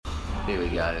Here we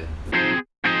go.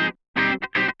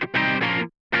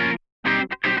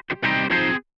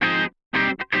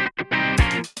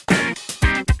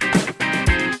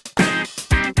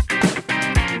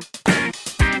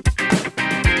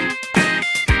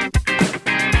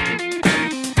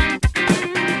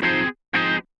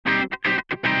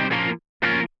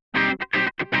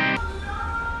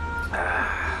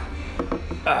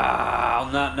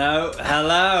 On that note,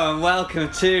 hello and welcome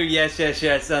to Yes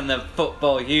and the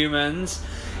Football Humans.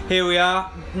 Here we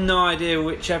are, no idea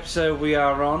which episode we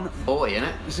are on. 40,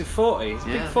 innit? Is it 40? It's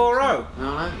Yeah, big I think 4-0. so.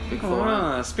 No, big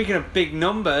 4-0. Speaking of big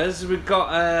numbers, we've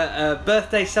got a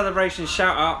birthday celebration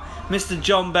shout out. Mr.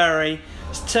 John Berry.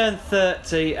 He's turned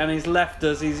 30 and he's left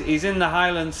us. He's in the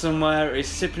Highlands somewhere. He's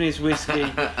sipping his whiskey.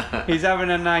 He's having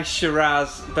a nice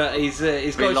Shiraz, but he's got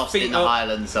his lost feet in the up.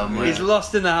 Highlands somewhere. He's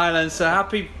lost in the Highlands. So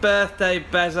happy birthday,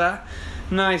 Beza!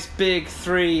 Nice big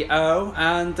 3-0.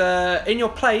 And in your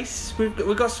place,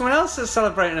 we've got someone else that's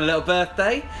celebrating a little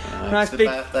birthday. Nice the big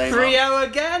birthday 3-0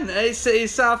 again.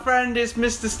 It's our friend. It's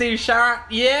Mr. Steve Sharratt.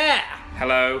 Yeah.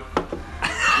 Hello.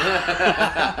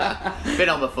 Been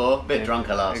on before, bit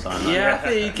drunker last time. Yeah, I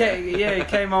think he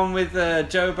came on with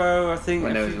Jobo, I think,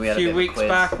 When a we had a bit few of a weeks quiz.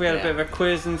 back. We had a Yeah. bit of a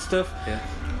quiz and stuff. Yeah.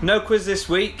 No quiz this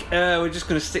week. We're just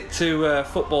going to stick to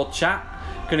football chat.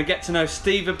 Going to get to know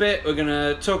Steve a bit. We're going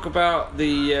to talk about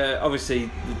obviously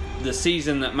the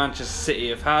season that Manchester City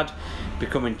have had,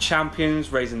 becoming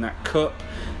champions, raising that cup,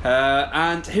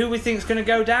 and who we think is going to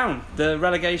go down. The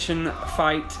relegation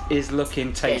fight is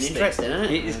looking tasty. Getting interesting, isn't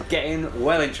it? It is getting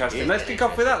well interesting. It is Let's getting kick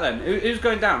off with that then. Who's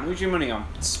going down? Who's your money on?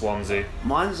 Swansea.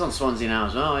 Mine's on Swansea now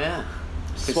as well, yeah.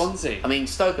 'Cause, Swansea. I mean,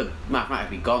 Stoke are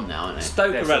mathematically gone now, aren't they?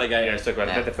 Stoke are relegated. Yeah, Stoke relegated.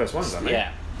 Yeah. They're the first ones, aren't they? Yeah.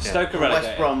 Stoke are West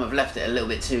relegated. Brom have left it a little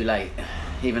bit too late,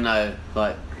 even though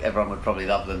like everyone would probably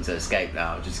love them to escape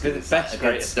now, just because it's Best a good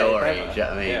great escape story. ever. Do you know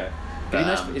what I mean? Yeah.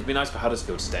 But, It'd be nice for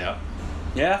Huddersfield to stay up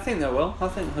Yeah, I think they will. I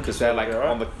think because they're like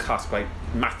on the cusp. Like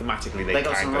mathematically, they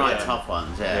got can some go right down. tough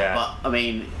ones, yeah. Yeah. But I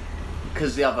mean,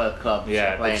 because the other clubs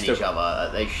Yeah, are playing they've each still-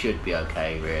 other, they should be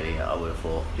okay, really. I would have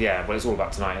thought. Yeah, well, it's all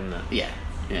about tonight, isn't it? Yeah.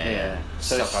 Yeah.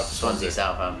 So Southampton, Swansea,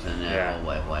 Southampton, Yeah. or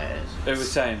whatever way it is. Who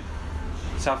was saying?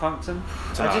 Southampton?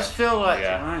 Tonight. I just feel like,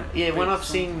 Yeah. yeah, when Big I've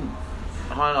seen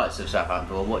highlights of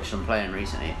Southampton or watched them playing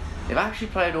recently, they've actually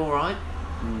played all right.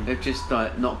 They've just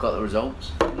like not got the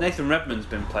results Nathan Redmond's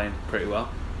been playing pretty well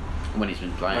when he's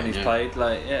been playing. when he's yeah.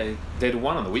 played. They'd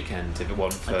won on the weekend if it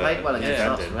wasn't for. They played well against Yeah.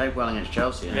 Chelsea. They played well against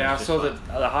Chelsea. and Yeah, I it's saw just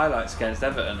the highlights against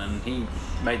Everton, and he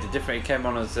made the difference. He came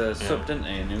on as a sub, Yeah. didn't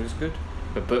he? And he was good.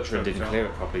 But Bertrand didn't clear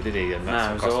it properly, did he? And No,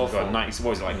 that's it was what cost awful. him. Got 90, what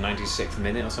was it, like 96th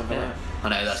minute or something Yeah. like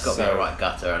I know that's got to be So- a right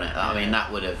gutter, isn't it? I mean,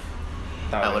 that would have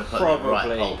that. put them in the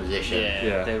right pole position.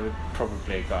 Yeah, they would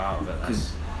probably have got out of it. Then.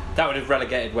 'Cause- That would have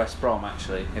relegated West Brom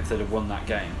actually if they'd have won that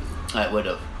game. It would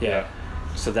have. Yeah.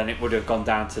 So then it would have gone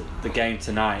down to the game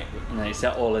tonight, and then it's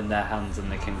all in their hands, and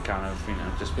they can kind of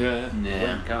just Yeah. Yeah.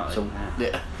 win, can't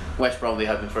they? So West Brom will be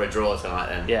hoping for a draw tonight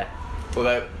then. Yeah.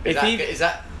 Although If is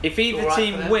that If either all right for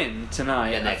team them? win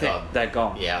tonight, Yeah, I think gone. they're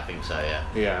gone. Yeah, I think so. Yeah.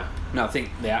 Yeah. No, I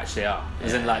think they actually are.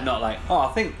 As in, Yeah. like, not like, oh,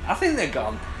 I think they're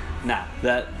gone. Nah,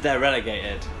 they're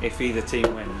relegated if either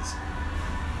team wins.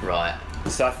 Right.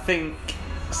 So I think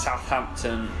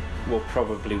Southampton will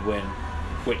probably win,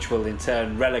 which will in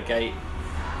turn relegate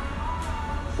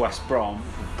West Brom.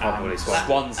 Probably and Swansea.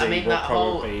 Swansea I mean, will that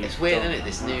whole probably. it's weird, done. isn't it?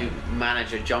 This new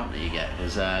manager jump that you get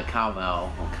is Calvel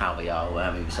or Calvial,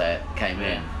 whatever you say it, came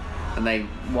in, and they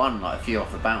won like a few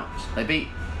off the bounce. They beat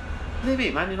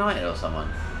Man United or someone.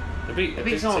 They beat They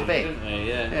beat someone team, big. didn't they?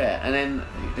 Yeah. Yeah, and then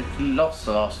they lost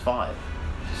the last 5,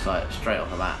 just like straight off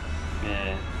the bat.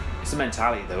 Yeah. It's a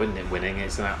mentality, though, isn't it? Winning.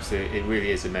 It's an absolute. It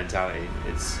really is a mentality.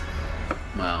 It's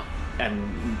Well,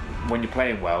 and when you're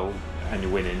playing well and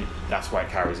you're winning, that's why it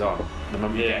carries on. The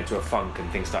moment you Yeah. get into a funk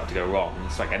and things start to go wrong,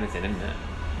 it's like anything, isn't it?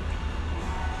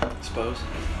 Suppose.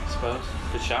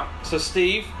 Good shout. So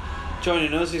Steve,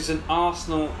 joining us, he's an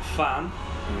Arsenal fan.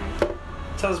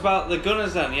 Tell us about the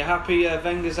Gunners then. You happy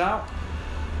Wenger's out?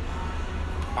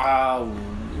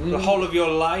 The whole of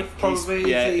your life,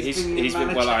 probably. He's been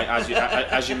your well. manager?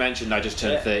 As you mentioned, I just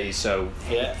turned Yeah. 30, so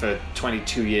Yeah. for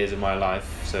 22 years of my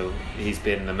life, so he's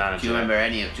been the manager. do you remember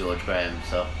any of George Graham's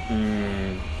stuff?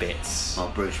 Bits? Or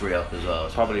Bruce Rioch as well?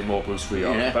 Probably more Bruce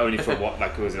Rioch, Yeah. but only for what,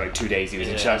 like, was it like 2 days he was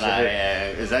in Yeah, charge of it? yeah,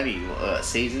 it was only a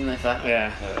season, if that. Yeah.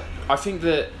 I think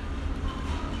that.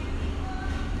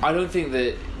 I don't think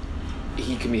that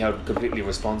he can be held completely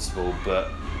responsible, but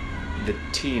the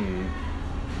team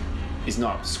is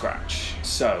not up to scratch.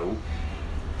 So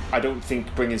I don't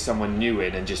think bringing someone new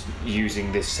in and just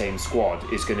using this same squad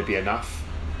is going to be enough.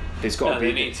 There's got No, to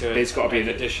they be need to there's got to be make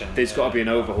an addition, there's got to be an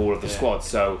yeah. overhaul of the Yeah. squad.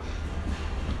 So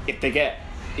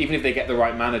even if they get the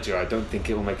right manager, I don't think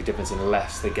it will make a difference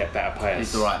unless they get better players.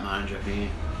 He's the right manager for you.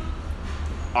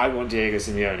 I want Diego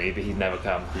Simeone, but he'd never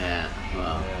come. Yeah,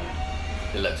 well,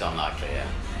 it looks unlikely, yeah.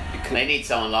 They need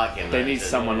someone like him. They need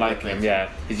someone like him, yeah.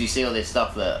 Because you see all this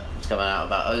stuff that's coming out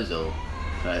about Ozil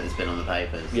that's been on the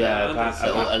papers. Yeah,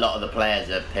 So a lot of the players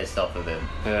are pissed off with him.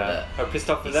 Yeah. I'm pissed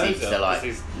off with He Ozil seems to like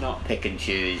because he's not. pick and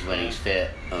choose when he's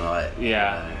fit. And like, you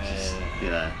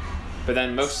know. But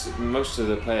then most of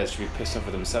the players should be pissed off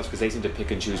with themselves because they seem to pick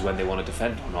and choose when they want to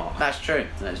defend or not. That's true.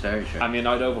 That's very true. I mean,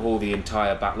 I'd overhaul the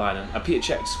entire back line, and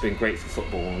Peter Cech's been great for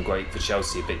football and great for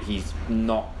Chelsea, but he's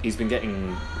been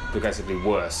getting progressively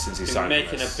worse since he He's signed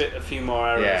making with us. a few more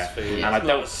errors Yeah. for you. And It's I not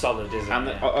don't- as solid, is it? And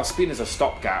us being as a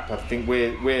stopgap, I think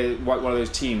we're one of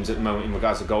those teams at the moment in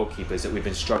regards to goalkeepers that we've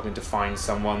been struggling to find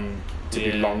someone to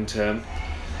be long term.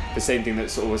 The same thing that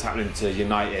sort of was happening to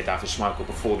United after Schmeichel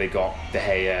before they got De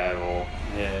Gea, or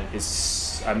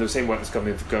and the same work that's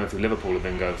going through Liverpool have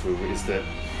been going through is that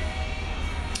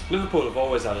Liverpool have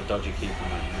always had a dodgy keeper,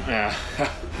 man. yeah.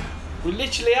 We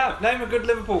literally have. Name a good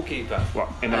Liverpool keeper. What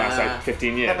in the last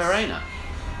 15 years? Pepe Reina.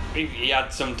 He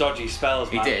had some dodgy spells,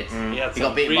 He man. did. He, had He some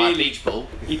got beaten really, by a beach ball.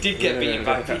 He did get beaten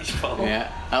by a beach ball.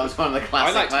 Yeah, that was one of the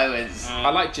classic moments. I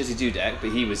like Jesse Dudek,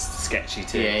 but he was sketchy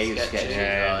too. Yeah, he was sketchy.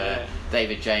 Yeah.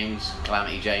 David James,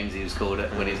 Calamity James, he was called it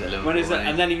when he was at Liverpool.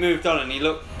 And then he moved on and he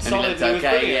looked And solid. he looked and he was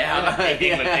okay, brilliant.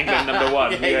 yeah. England number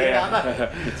one. Yeah.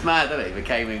 It's mad, isn't it? He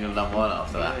became England number one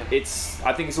after that.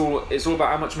 I think it's all about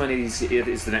how much money is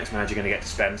the next manager going to get to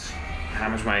spend. How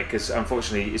much money? Because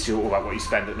unfortunately, it's all about what you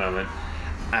spend at the moment.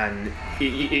 And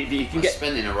you can get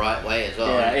spending the right way as well.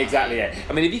 yeah, right? exactly. Yeah.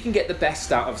 I mean, if you can get the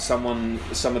best out of some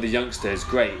of the youngsters,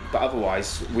 great. But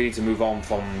otherwise, we need to move on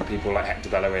from people like Hector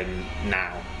Bellerin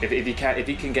now. If you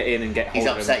can get in and get hold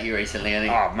He's of upset him, you recently, I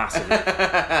think. oh, massively.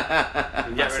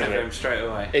 Get rid of him straight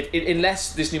away.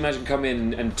 Unless this new manager can come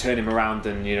in and turn him around,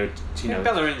 and you know,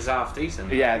 Bellerin's half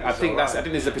decent. yeah, I He's think alright.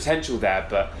 there's the potential there,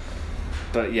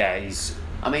 but yeah,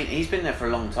 I mean, he's been there for a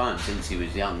long time since he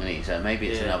was young, isn't he? So maybe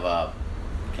it's another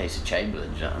case of Chamberlain.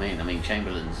 Do you know what I mean? I mean,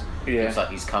 Chamberlain's looks like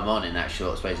he's come on in that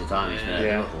short space of time he's been at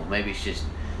Liverpool. Maybe it's just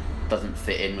doesn't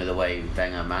fit in with the way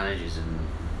Wenger manages, and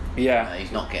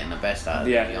he's not getting the best out of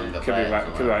the younger could players. be right.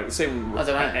 Could be right. The same. I don't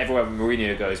know. Everywhere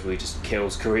Mourinho goes, where he just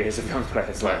kills careers of young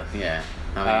players. Like, yeah.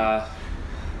 I mean,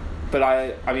 but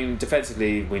I mean,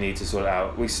 defensively, we need to sort it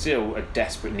out. We still a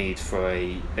desperate need for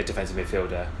a defensive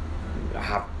midfielder.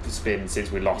 It's been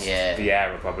since we lost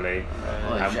Vieira probably.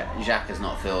 Jacques has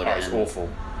not filled Oh, it. it's awful.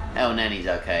 El Nenny's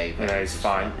okay. But He's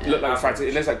fine. Yeah.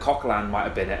 It looks like Coquelin might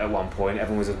have been it at one point.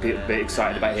 Everyone was a bit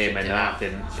excited about him, and that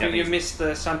didn't. I think you missed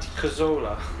Santi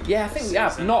Cazorla. Yeah, I think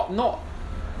not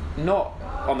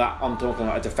on that. I'm talking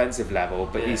about a defensive level,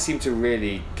 but he seemed to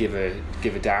really give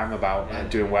a damn about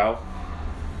doing well.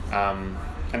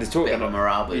 And there's talk Bit of a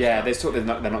morale boost. there's talk they're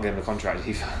not getting him the contract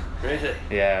either. Really?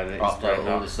 Yeah, he's After probably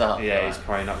all not. the stuff, Yeah, right. he's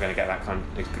probably not going to get that.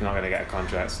 He's not going to get a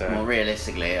contract. So. Well,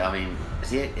 realistically, I mean, is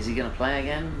he going to play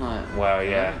again? Like, Well,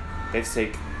 yeah. He's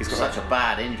got such a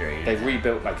bad injury. They've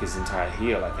rebuilt like his entire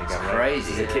heel, I think. It's haven't they?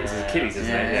 crazy. It's his Achilles,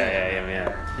 isn't it?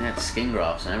 Yeah. Yeah, skin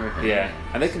grafts and everything. Yeah,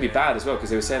 and they can be bad as well because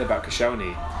they were saying about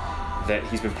Koscielny that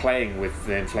he's been playing with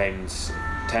the inflamed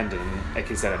tendon,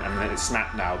 Achilles tendon, and then it's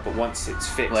snapped now. But once it's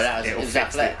fixed, It was wasn't it?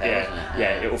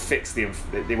 it will fix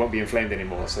it won't be inflamed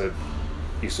anymore. So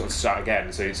you sort of start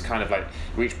again. So it's kind of like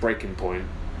reach breaking point.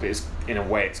 But it's, in a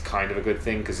way, it's kind of a good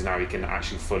thing because now he can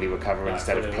actually fully recover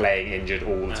instead of playing injured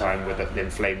all the time with the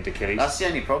inflamed Achilles. That's the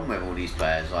only problem with all these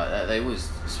players. Like they always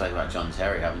spoke about John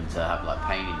Terry having to have like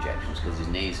pain injections because his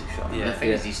knees are shot. And the thing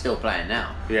is, he's still playing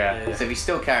now. Yeah. So if he's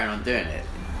still carrying on doing it,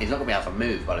 he's not gonna be able to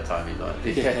move by the time he's like.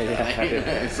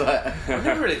 It's like I've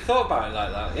never really thought about it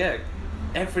like that. Yeah,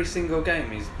 every single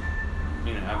game he's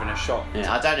having a shot.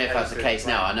 Yeah, I don't know if that's the case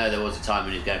now. I know there was a time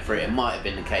when he was going through it. It might have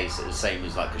been the case that the same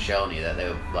as like Koscielny, that they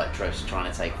were like trying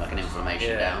to take like an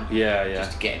inflammation down.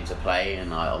 Just to get him to play, and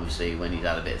like obviously when he's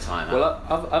had a bit of time out.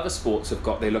 Well, other sports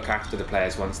they look after the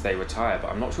players once they retire,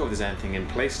 but I'm not sure if there's anything in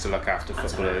place to look after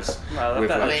footballers. Well,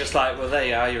 they're just like, well, there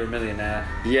you are, you're a millionaire.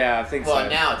 Yeah, I think so. Well,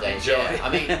 nowadays, I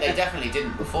mean, they definitely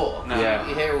didn't before. No. Yeah.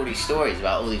 You hear all these stories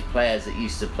about all these players that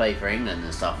used to play for England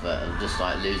and stuff that are just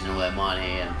like losing all their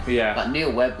money. And like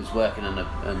Neil Webb was working on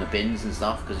the bins and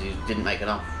stuff because he didn't make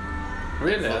enough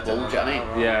Really? football. Do you know what I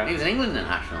mean? Yeah. He was an England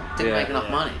international. Didn't make enough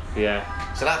money.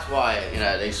 Yeah. So that's why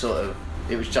they sort of.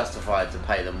 It was justified to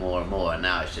pay them more and more, and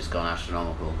now it's just gone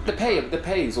astronomical. The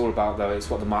pay is all about though. It's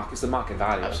what it's the market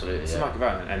value. Absolutely, it's the market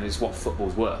value, and it's what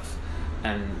football's worth.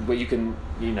 And where you can,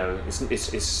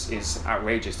 it's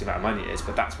outrageous the amount of money it is,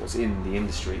 but that's what's in the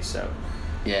industry. So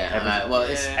Yeah, I know.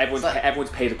 Well,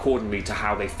 everyone's paid accordingly to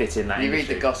how they fit in that you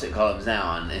industry. read the gossip columns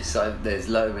now, and it's like there's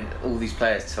all these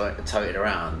players toted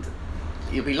around.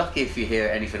 You'll be lucky if you hear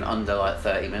anything under like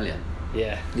 30 million.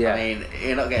 Yeah. I mean,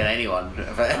 you're not getting anyone.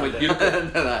 You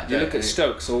look at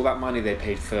Stoke, so all that money they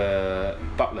paid for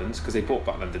Butland, because they bought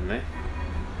Butland, didn't they?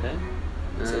 Yeah.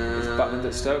 Is Butland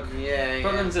at Stoke? Yeah.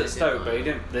 Butland's at Stoke, but they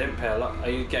didn't pay a lot. Are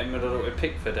you getting middle with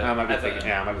Pickford? I might be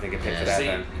thinking Pickford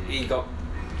there. He got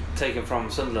taken from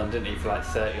Sunderland, didn't he, for like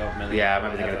 30 odd million? Yeah, I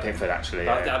remember thinking of Pickford actually.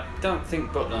 I don't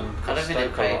think Butland. I don't think they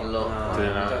paid a lot.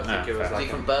 No, I don't think it was like.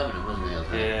 He's from Birmingham,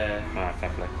 wasn't he? Yeah. Fair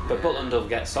play. But Butland will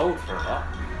get sold for a lot.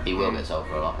 He will get sold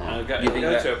for a lot. Yeah. He'll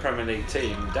go to a Premier League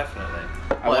team, definitely.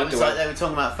 Well, it was like they were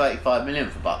talking about 35 million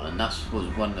for Butland. That was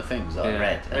one of the things that I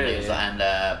read. And it was like, and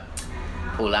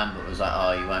Paul Lambert was like,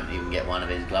 "Oh, you won't even get one of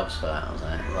his gloves for that." I was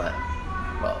like,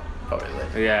 well, probably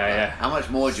would. Yeah. How much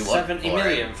more do you want? 70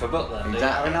 million for Butland.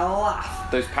 Exactly. Having a laugh.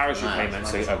 Those parachute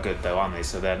payments are good though, aren't they?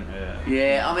 So then,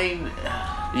 yeah, I mean,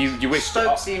 you wish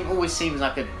Stoke always seems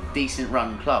like a decent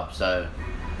run club. So,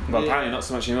 well, apparently not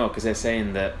so much anymore because they're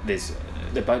saying that there's.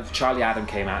 Charlie Adam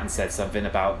came out and said something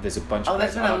about there's a bunch of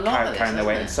players carrying their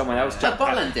weight, and someone else jumped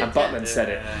Butland did. And Butland said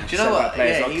it. Do you know what?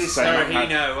 Yeah, he was saying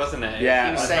Marino, wasn't it? Yeah,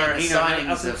 he was saying the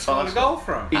signings of scored a goal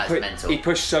from. He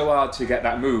pushed so hard to get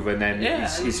that move, and then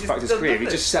he's fucked his career. He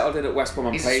just settled in at West Brom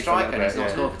and he's played a striker. for them. He's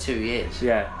not scored for 2 years.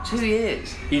 Yeah, 2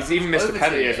 years. He's even missed a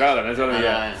penalty as well.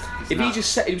 Yeah. If he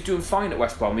he was doing fine at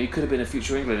West Brom, he could have been a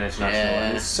future England international. Yeah.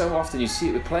 And it's so often you see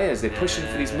it with players, they're pushing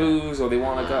for these moves or they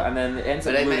want to go, and then it ends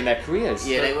up ruining their careers.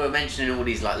 Yeah, they were mentioning all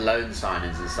these like loan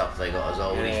signings and stuff they got as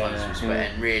well. All these ones from Spain,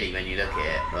 and really when you look at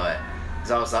it, like,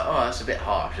 because I was like, oh, that's a bit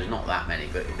harsh. There's not that many,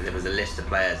 but there was a list of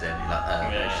players there. And you're like,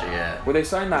 actually, yeah. Well, they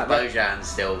signed that. Bojan's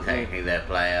still technically their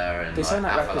player, and they signed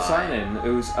that record signing.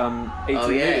 It was 18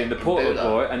 million, the Porto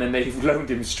boy, and then they loaned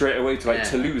him straight away to like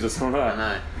Toulouse or something like that.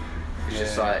 I know. It's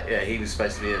just like, he was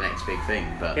supposed to be the next big thing,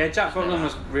 but Jack Butland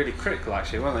was really critical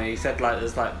actually, wasn't he? He said like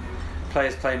there's like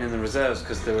players playing in the reserves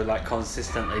because they were like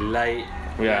consistently late,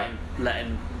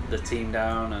 letting the team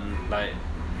down, and like.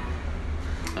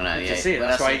 I know, to see it.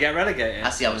 That's why you get relegated.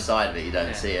 That's the other side of it. You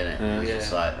don't see it. It's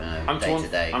just like day to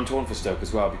day. I'm torn for Stoke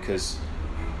as well because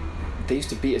they used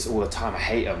to beat us all the time. I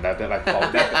hate them. They're a bit like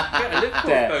Bolton.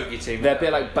 They're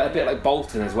a bit like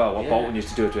Bolton as well. What Bolton used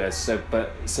to do to us.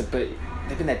 But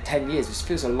they've been there 10 years, which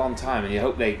feels a long time, and you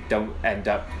hope they don't end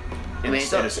up in a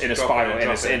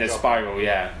spiral.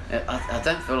 Yeah. I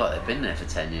don't feel like they've been there for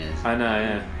 10 years. I know.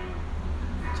 Yeah.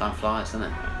 Time flies,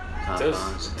 doesn't it? It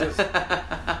does.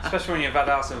 Especially when you've had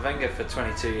Arsene Wenger for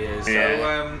 22 years.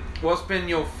 So, what's been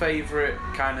your favourite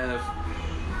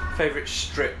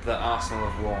strip that Arsenal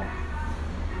have worn?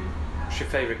 What's your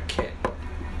favourite kit?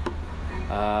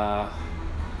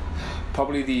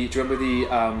 Probably do you remember the?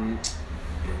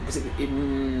 It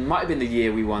might have been the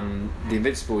year we won the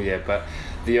Invincible year, but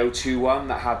the 0-2 one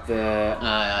that had the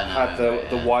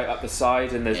white up the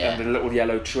side and the little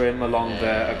yellow trim along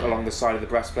the side of the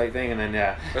breastplate thing, and then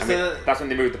that's when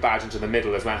they moved the badge into the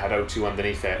middle as well. It had 0-2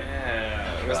 underneath it.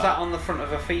 Yeah, was that on the front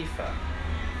of a FIFA?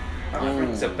 That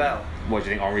rings a bell. What do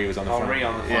you think? Henri was on the front. Henri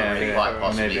on the front. Yeah, quite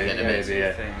possibly.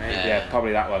 Yeah,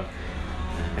 probably that one.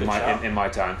 In my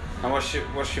time. And what's your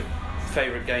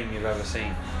favourite game you've ever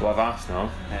seen? What, of Arsenal?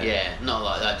 Yeah, not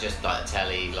like that, just like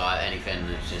telly, like anything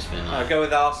that's just been like... I'll go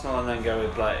with Arsenal and then go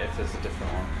with like if there's a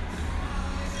different one.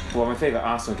 Well, my favourite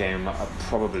Arsenal game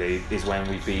probably is when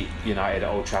we beat United at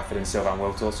Old Trafford and Sylvain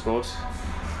Wiltord scored.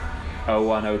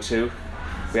 0-1, 0-2.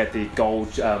 We had the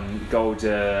gold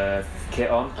kit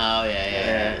on. Oh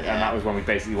yeah. And that was when we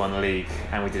basically won the league,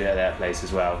 and we did it at their place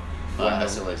as well.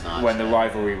 That's always nice. When the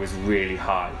rivalry was really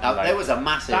high. There was a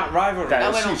massive... That rivalry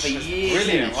that went on for years.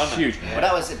 Brilliant, wasn't it? Huge. Yeah. Well,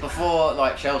 that was before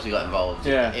like Chelsea got involved.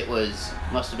 Yeah. It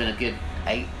must have been a good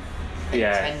 10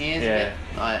 years yeah.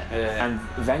 of it. And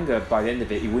Wenger, by the end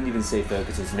of it, he wouldn't even say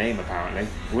Ferguson's name, apparently.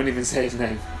 He wouldn't even say his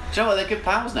name. Do you know what? They're good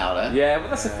pals now, though. Yeah, but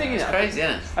that's the thing, it's crazy,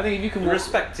 isn't it? I think if you can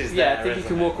respect is there. I think you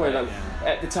can walk away like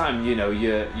at the time,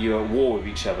 you're at war with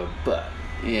each other, but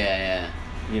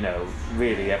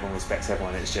really everyone respects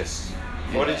everyone. It's just.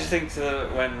 What did you think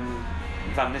when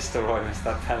Van Nistelrooy missed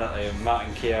that penalty and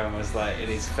Martin Keown was like in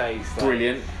his face? Like...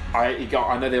 Brilliant. I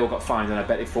know they all got fined, and I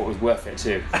bet they thought it was worth it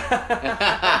too.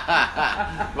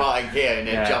 Martin Keown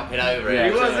jumping over it.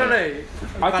 He was, wasn't he?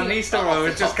 Van Nistelrooy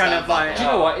was just kind of like... Do you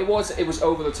know what? It was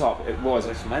over the top. It was.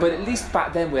 But at least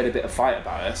back then we had a bit of fight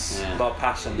about us. Yeah. A lot of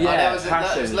passion. Yeah, there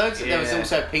was loads. There was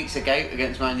also Pizzagate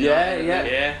against Man United.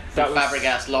 Yeah.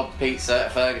 Fabregas lobbed pizza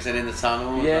at Ferguson in the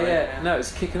tunnel. Yeah. No, it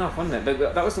was kicking off, wasn't it?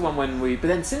 But that was the one when we... But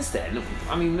then since then,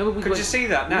 I mean... Could you see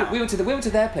that now? We went to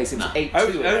their place. It was 8-2.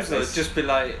 Ozil's just be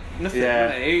like... nothing.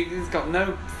 Yeah. He's got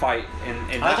no fight in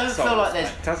I that don't sort feel of like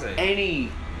respect, there's has he?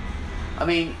 any. I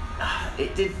mean,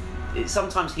 it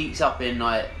sometimes heats up in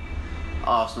like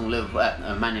Arsenal,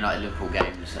 Liverpool, Man United, Liverpool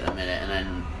games at a minute, and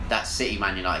then that City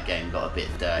Man United game got a bit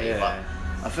dirty. Yeah.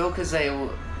 But I feel because I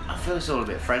feel it's all a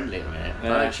bit friendly at the minute.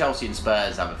 Yeah. I know Chelsea and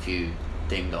Spurs have a few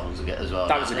ding dongs as well.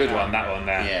 That was a good one. That one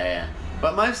there. Yeah.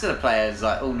 But most of the players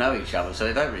like all know each other, so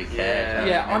they don't really care.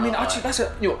 Yeah. Yeah, I mean, actually, that's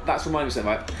reminding me of something.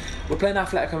 Like, we're playing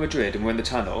Atletico Madrid and we're in the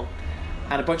tunnel,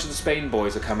 and a bunch of the Spain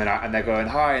boys are coming out and they're going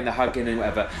hi and they're hugging and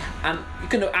whatever. And you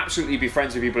can absolutely be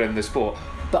friends with people in the sport,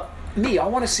 but me, I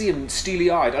want to see him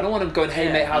steely-eyed. I don't want him going,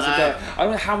 "Hey mate, how's it going?" I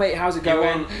don't know, "How mate, how's it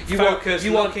going?" You want straight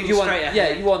ahead. Yeah,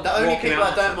 you want. The only walking people I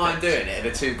out don't the mind doing it are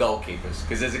the two goalkeepers,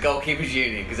 because there's a goalkeepers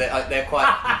union, because they're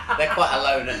quite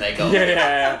alone at their goal.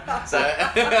 Yeah. So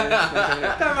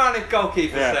Don't mind if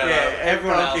goalkeepers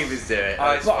everyone else. goalkeepers do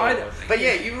it. But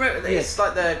yeah, you remember it's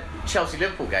like the Chelsea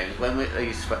Liverpool games when they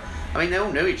used to. I mean, they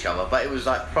all knew each other, but it was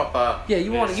like proper. Yeah,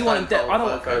 you want him dead. I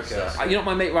don't. Focus. You're not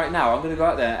my mate right now. I'm going to go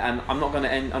out there and I'm not going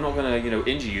to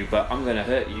injure you, but I'm going to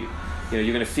hurt you.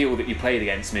 You're going to feel that you played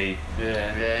against me.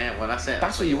 Yeah. Well, that's it.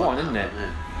 That's what you want, isn't it?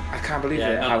 I can't believe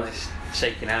it. How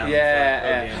shaking hands.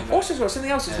 Yeah. Also, as well, something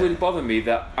else that's really bothering me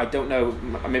that I don't know.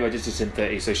 Maybe I just turned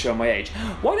 30, so show my age.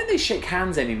 Why don't they shake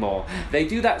hands anymore? They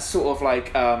do that sort of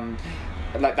like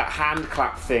that hand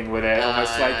clap thing with it,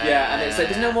 almost and it's like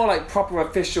there's no more like proper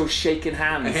official shaking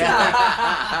hands.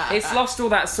 It's lost all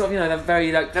that sort of the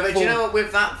very like. No, but do you know what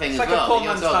with that thing It's as like well? a poor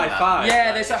man's high five.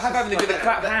 Yeah, there's a high five and they do the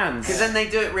clap hands. Because then they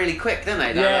do it really quick, don't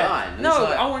they? Down the line. No,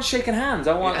 I want shaking hands.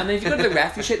 And then if you go to the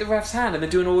ref, you shake the ref's hand, and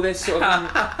they're doing all this sort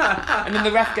of. And then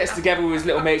the ref gets together with his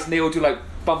little mates, and they all do like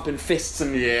bumping fists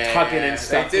and tugging and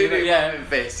stuff. They do bumping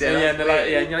fists. And they're like,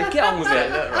 and you're like, get on with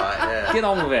it. Get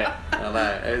on with it. I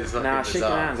know. It's Nah, shaking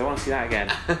hands. I want to see that again.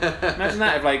 Imagine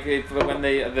that if when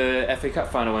the FA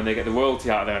Cup final when they get the royalty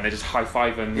out of there and they just high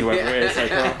fiving whoever it is.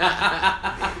 Like,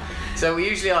 So we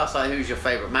usually ask like, who's your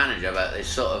favourite manager? But it's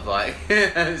sort of like,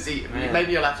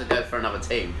 maybe you'll have to go for another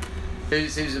team.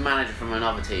 Who's the manager from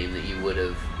another team that you would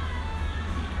have?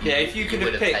 Yeah, if you could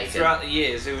have picked throughout the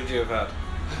years, who would you have had?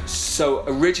 So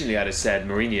originally I'd have said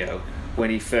Mourinho when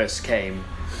he first came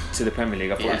to the Premier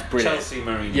League. I thought it was brilliant. Chelsea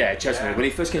Mourinho. Yeah, Chelsea Mourinho. When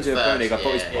he first came to the Premier League, I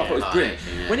thought it was brilliant.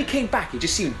 Yeah. When he came back, he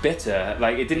just seemed bitter.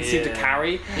 Like it didn't seem to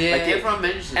carry. Yeah, like everyone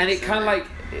mentions. And it kind of like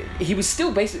he was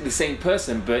still basically the same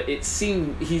person, but it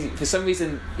seemed for some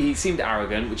reason he seemed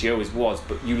arrogant, which he always was.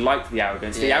 But you liked the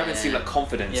arrogance. The arrogance seemed like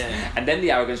confidence, and then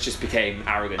the arrogance just became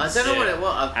arrogance. I don't know what it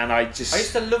was. And I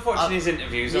used to love watching his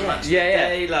interviews on Match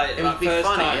Day, like it would be first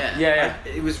funny, time.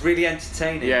 It was really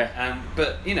entertaining. Yeah.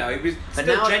 But it was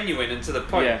still genuine and to the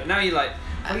point. But now you're like,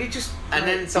 well, you just and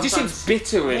then he just seems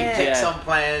bitter and pick some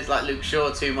players like Luke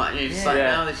Shaw too much. And you're just like,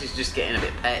 now this is just getting a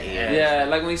bit petty. Yeah,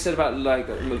 like when he said about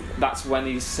that's when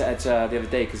he said the other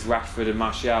day because Rashford and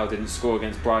Martial didn't score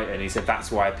against Brighton. He said that's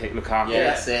why I picked Lukaku. Yeah,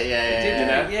 that's it.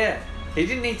 Yeah. He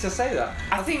didn't need to say that.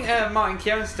 I think Martin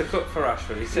Keown stuck up for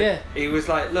Rashford. He said he was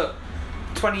like, look,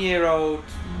 20-year-old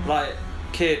like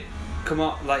kid. Come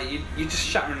on, like you're just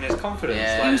shattering his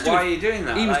confidence. Like, why are you doing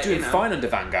that? He was doing fine under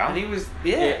Van Gaal. And he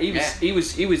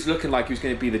was, he was looking like he was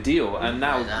going to be the deal. And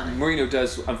now Mourinho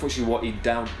does, unfortunately, what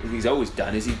he's always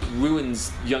done is he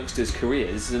ruins youngsters'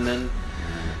 careers, and then.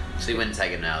 So you wouldn't take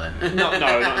him now then? No, not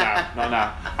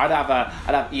now. I'd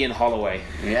have Ian Holloway.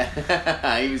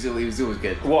 Yeah, he was always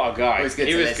good. What a guy! He was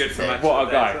good for match. What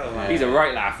a guy! He's a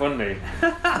right laugh, wasn't he?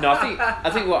 No, I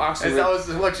think what Arsenal. I was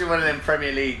watching one of them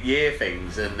Premier League year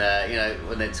things, and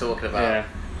when they're talking about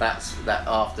that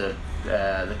after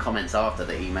the comments after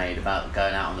that he made about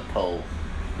going out on the pole,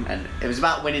 and it was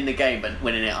about winning the game but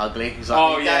winning it ugly. He's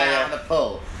like, going out on the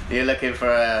pole, you're looking for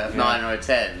a 9 or a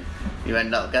 10. You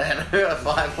end up going a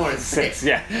 5 or a 6.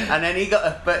 And then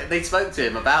but they spoke to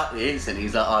him about the incident.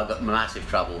 He's like, I got massive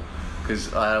trouble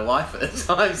because I had a wife at the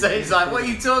time. So he's like, what are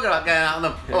you talking about going out on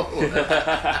the pool?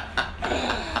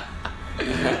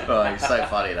 Oh, he's so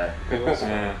funny though.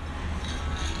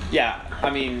 Yeah, I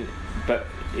mean, but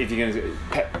if you're going to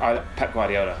Pep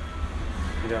Guardiola,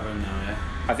 you don't really know, yeah.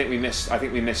 I think we missed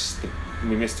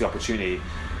the opportunity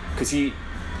because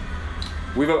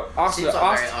Arsenal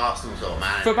very Arsenal sort of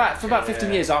manager. For about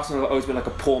 15 years, Arsenal have always been like a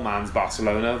poor man's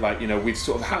Barcelona. Like we've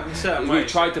sort of we've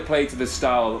tried to play to the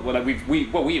style. Well, like we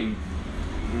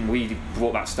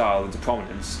brought that style into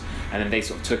prominence, and then they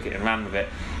sort of took it and ran with it.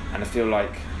 And I feel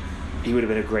like he would have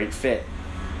been a great fit.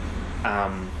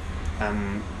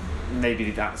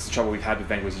 Maybe that's the trouble we've had with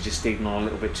Wenger. Is he just stayed on a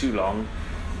little bit too long.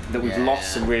 That we've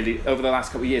lost some really over the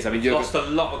last couple of years. I mean, lost a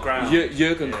lot of ground.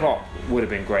 Jurgen Klopp would have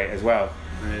been great as well.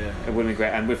 Yeah. It would have been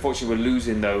great, and we're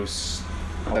losing those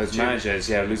those managers,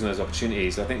 losing those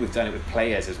opportunities. I think we've done it with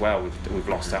players as well. We've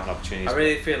lost out on opportunities. I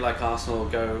really feel like Arsenal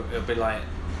it'll be like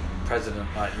president,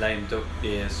 like lame duck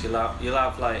years. You'll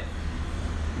have like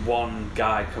one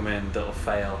guy come in that'll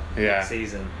fail next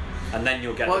season, and then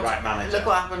you'll get the right manager. Look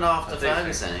what happened after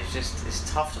Ferguson.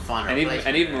 It's tough to find a replacement.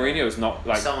 And even Mourinho's not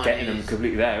like getting them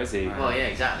completely there, is he? Well, yeah,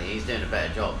 exactly. He's doing a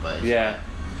better job, but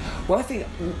well, I think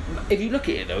if you look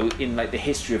at it though, in like the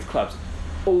history of clubs,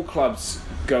 all clubs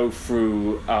go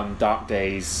through dark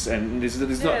days, and there's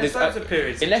loads of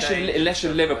periods. Unless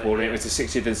you're Liverpool, and it was the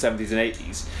 60s and 70s and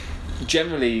 80s.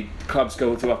 Generally, clubs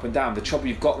go through up and down. The trouble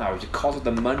you've got now is because of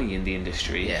the money in the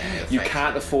industry, you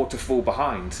can't afford to fall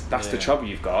behind. That's the trouble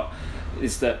you've got.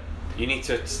 Is that you need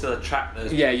to still attract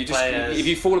those players. If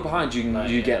you fall behind,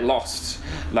 you get lost.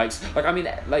 Like I mean,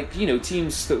 like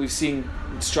teams that we've seen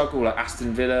struggle, like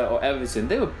Aston Villa or Everton,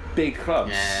 they were big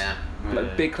clubs. Yeah.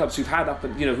 Like big clubs who've had up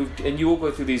and and you all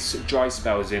go through these dry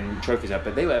spells in trophies up,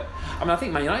 but they were. I mean, I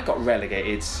think Man United got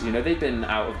relegated. They've been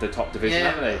out of the top division,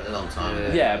 haven't they? A long time.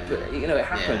 But it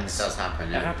happens. Yeah, it does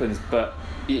happen. It happens, but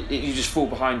you just fall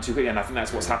behind too quickly, and I think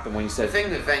that's what's happened when you said. The thing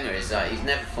with Wenger is that he's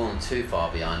never fallen too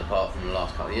far behind, apart from the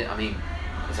last couple of years. I mean,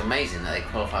 it's amazing that they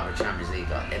qualified for Champions League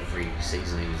like every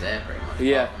season he was there, pretty much.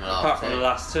 Yeah. Apart from the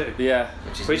last two. Yeah.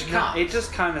 Which it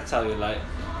just kind of tell you like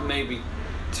maybe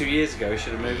 2 years ago he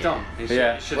should have moved on. He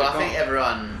I think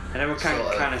everyone. And everyone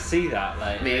kind of see that.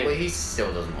 Like, I mean, he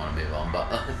still doesn't want to move on,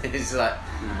 but it's like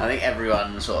I think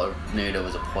everyone sort of knew there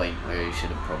was a point where he should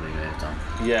have probably moved on.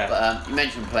 Yeah. But you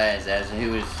mentioned players there. So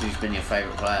who's been your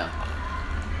favourite player?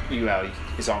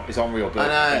 It's Henri or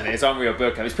Bergkamp. It's Henri or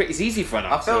Bergkamp. It's easy for an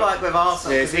Arsenal. I feel like with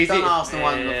Arsenal, we've done Arsenal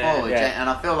one before, yeah. and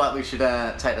I feel like we should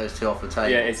take those two off the table.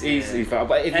 Yeah, it's easy. For,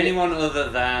 but if anyone other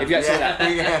than if you had to say that,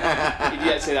 if you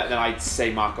had to say that, then I'd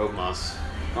say Marc Overmars.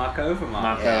 Marc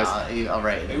Overmars. I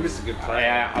rated him. He was a good player.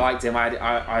 Yeah, I liked him.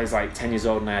 I was like 10 years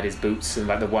old and I had his boots, and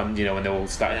like the one when they all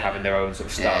started having their own sort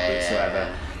of star boots or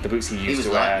whatever. The boots he used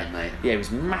to wear. Mate. Yeah, he was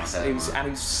massive. He was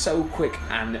so quick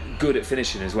and good at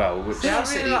finishing as well. Which he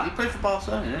played for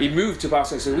Barcelona. He moved to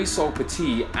Barcelona, so we sold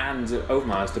Petit and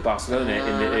Overmars to Barcelona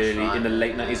in the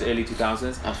late 90s, early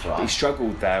 2000s. That's right. But he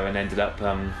struggled there and ended up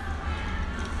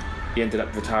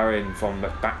retiring from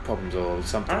back problems or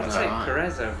something. I'd take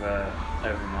Perez over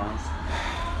Mars.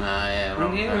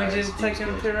 Would you take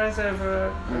him Perez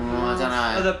over I don't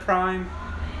know. Other prime?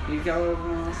 You go over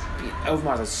Mars?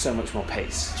 Overmars has so much more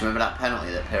pace. Do you remember that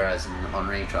penalty that Perez and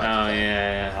Henry tried to take?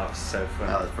 Yeah. That was so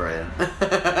funny. That was brilliant. So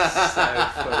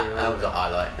funny. That was a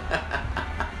highlight.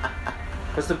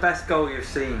 What's the best goal you've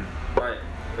seen? Like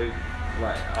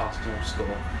Arsenal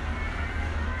score?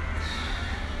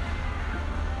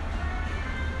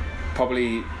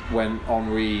 Probably when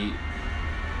Henry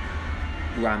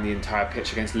ran the entire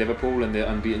pitch against Liverpool in the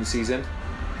unbeaten season.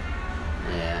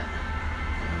 Yeah.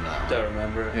 Don't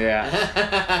remember it.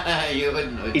 Yeah. You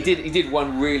wouldn't. He did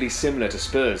one really similar to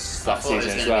Spurs that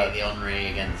season as well. Be the Henry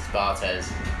against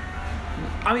Barthez.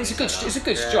 I mean, it's a good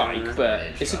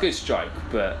strike,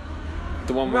 but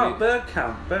the one where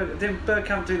Bergkamp. Didn't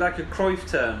Bergkamp do like a Cruyff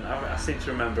turn? I seem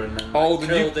to remember, and then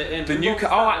curled it in. The Newcastle.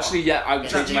 Oh, actually, yeah, I'm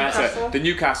changing my answer. The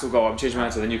Newcastle goal. I'm changing my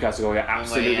answer. The Newcastle goal. Yeah,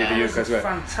 absolutely. The Newcastle goal.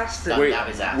 Fantastic.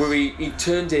 Where he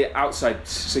turned it outside,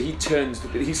 so he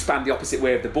spanned the opposite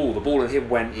way of the ball. The ball and him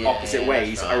went opposite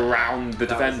ways around the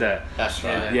defender. That's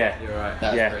right. Yeah, you're right.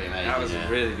 That's pretty amazing. That was a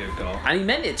really good goal. And he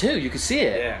meant it too. You could see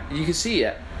it. Yeah. You could see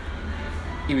it.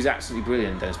 He was absolutely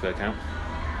brilliant, Dennis Bergkamp.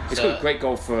 It's got a great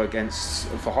goal for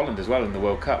Holland as well in the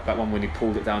World Cup. That one when he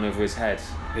pulled it down over his head.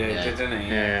 Yeah, he did, didn't he?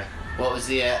 Yeah. What's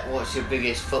your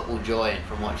biggest football joy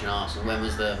from watching Arsenal? When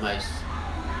was the most?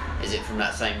 Is it from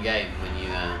that same game when you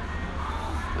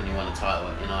won a title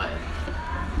at United?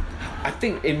 I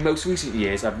think in most recent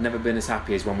years I've never been as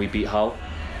happy as when we beat Hull.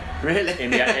 Really?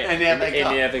 In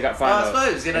the FA Cup final. I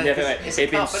suppose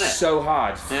it's been so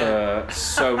hard for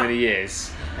so many years.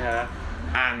 Yeah.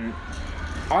 And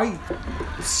I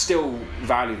still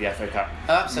value the FA Cup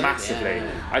massively.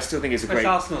 Yeah. I still think it's It's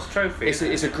Arsenal's trophy.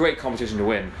 It's a great competition to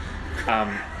win,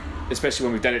 especially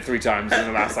when we've done it 3 times in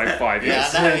the last 5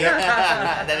 years.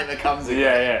 And then it becomes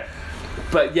yeah.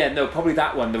 But probably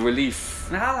that one. The relief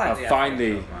of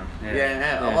finally.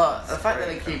 Well, the fact that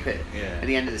they keep it at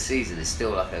the end of the season is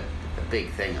still like a big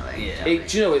thing, I think.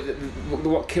 Do you know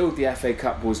what killed the FA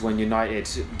Cup was when United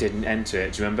didn't enter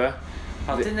it? Do you remember?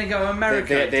 Oh, didn't they go to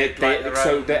America?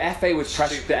 So the FA was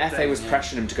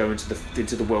pressuring them to go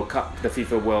into the World Cup, the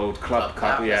FIFA World Club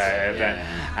Cup,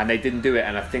 and they didn't do it.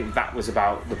 And I think that was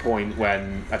about the point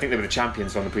when I think they were the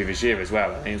champions from the previous year as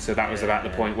well. I think so. That was about the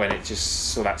point when it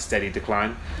just saw that steady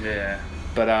decline. Yeah.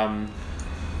 But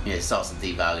Yeah, it starts to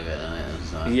devalue it, doesn't it?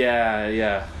 So.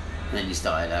 Yeah. And then you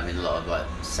started having a lot of like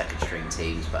second string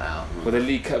teams put out. Well, the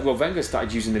League Cup. Well, Wenger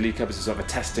started using the League Cup as a sort of a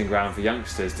testing ground for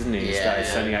youngsters, didn't he? He started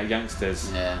sending out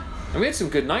youngsters. Yeah. And we had some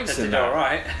good nights in that. All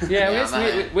right. Yeah,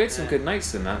 we had some good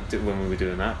nights in that when we were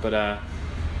doing that. But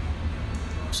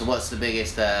so, what's the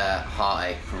biggest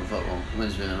heartache from football?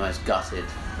 When's been the most gutted?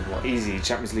 Easy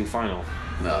Champions League final.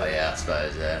 Oh yeah, I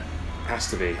suppose. Has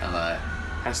to be. I know.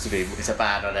 Has to be. It's a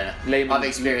bad one, isn't it? Lehmann, I've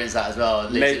experienced that as well.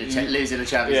 Losing the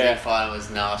Champions League final was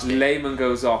nasty. Lehmann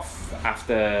goes off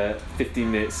after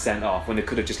 15 minutes sent off when they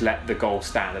could have just let the goal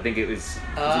stand. I think it was.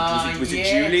 Was it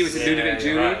Julie? Was it Ludovic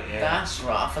Julie? Right, yeah. That's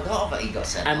right. I forgot that he got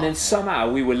sent off. And then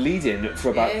somehow we were leading for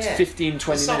about 15,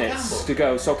 20 minutes to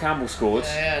go. Sol Campbell scored.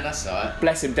 Yeah, that's right.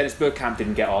 Bless him, Dennis Bergkamp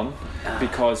didn't get on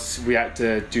because we had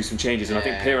to do some changes, and I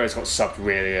think Pires got subbed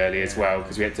really early as well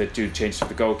because we had to do changes for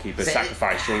the goalkeeper,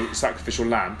 sacrificial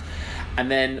lamb. And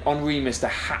then Henry missed a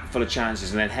hatful of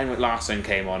chances, and then Henrik Larsson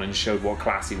came on and showed what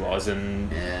class he was,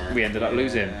 and we ended up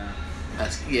losing. Do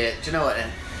you know what?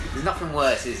 There's nothing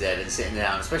worse, is there, than sitting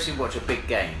down, especially watch a big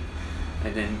game,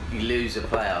 and then you lose a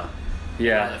player.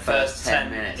 Yeah. The first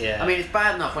 10 minutes. Yeah. I mean, it's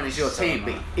bad enough when it's your team,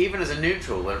 but even as a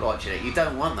neutral when watching it, you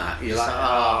don't want that. You're just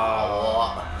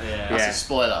like, that's a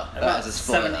spoiler. That's a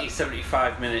spoiler. 70,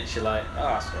 75 minutes, you're like, oh,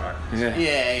 that's alright. Yeah,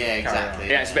 exactly.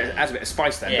 Yeah, it adds a bit of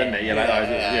spice then, doesn't it? You're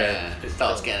like, It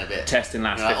starts getting a bit... Testing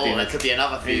last 15 there minutes. could be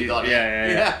another few gone in.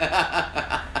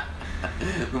 Yeah.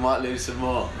 We might lose some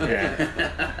more.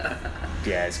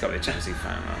 Yeah, it's got to be a Champions League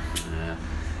fan now.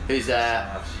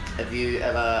 Yeah. Have you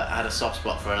ever had a soft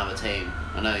spot for another team?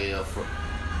 I know you're.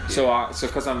 So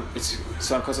because I'm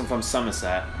from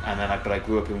Somerset, and then I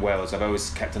grew up in Wales. I've always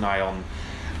kept an eye on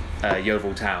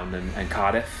Yeovil Town and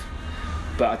Cardiff.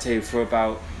 But I tell you,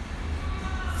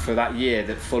 for that year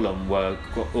that Fulham got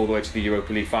all the way to the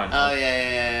Europa League final. Oh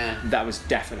yeah. That was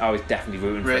I was definitely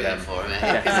rooting for them. For him,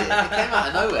 because it came out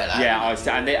of nowhere.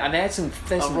 And they had some.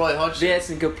 Roy Hodgson. They had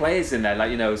some good players in there,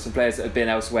 like some players that had been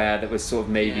elsewhere that was sort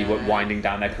of maybe winding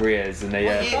down their careers, and they.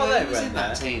 What year was in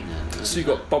that team then? So you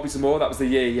got Bobby Zamora. That was the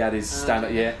year he had his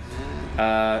stand-up year.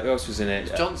 Who else was in it?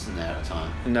 Was Johnson there at the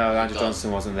time? No, Andrew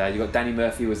Johnson wasn't there. You got Danny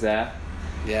Murphy was there.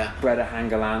 Yeah. Breda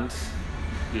Hangeland.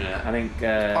 Yeah. I think.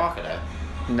 Parker there.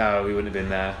 No, he wouldn't have been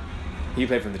there. He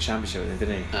played from the Championship,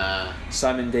 didn't he?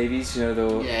 Simon Davies, he's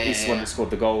the one that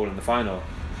scored the goal in the final.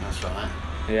 That's right.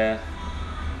 Yeah.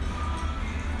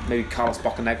 Maybe Carlos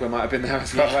Bocanegra might have been there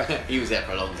as well. He was there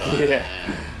for a long time. Yeah.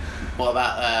 What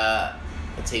about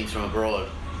the teams from abroad?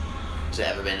 Has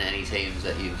there ever been any teams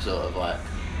that you've sort of like,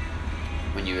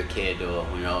 when you were a kid, or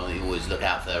you always look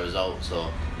out for their results,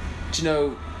 or? Do you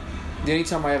know? The only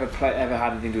time I ever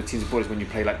had anything to do with teams abroad is when you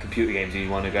play like computer games and you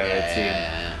want to go to a team.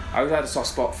 I always had a soft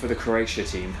spot for the Croatia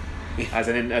team. The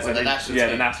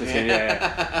national team.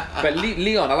 But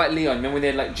Leon, I like Leon. Remember when they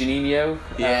had like Juninho?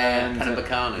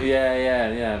 Panamakano.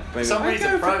 Yeah. For some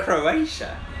reason, for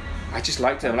Croatia. I just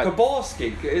liked him.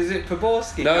 Poborski. Is it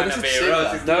Poborski? No,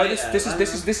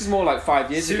 this is more like 5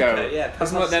 years ago. Yeah,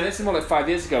 this is more like 5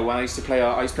 years ago when I used to play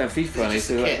on FIFA and I used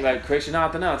to like Croatia. No,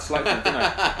 I don't know. I just liked them, didn't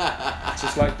I?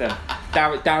 Just liked them.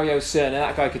 Dario Serna,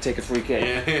 that guy could take a free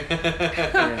kick.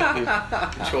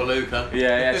 Chorluka.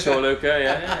 Chorluka.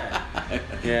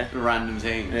 Yeah. Random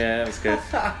teams. Yeah, that was good.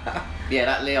 Yeah,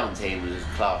 that Leon team was a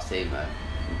class team though.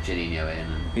 Juninho in.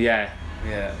 Yeah.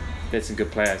 They had some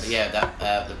good players. But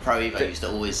yeah, the Pro Evo used to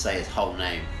always say his whole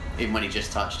name, even when he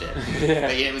just touched it.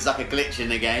 But it was like a glitch in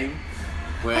the game,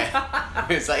 where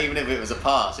it's like even if it was a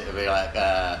pass, it would be like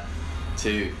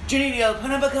to Juninho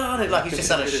Panamakano, like he's just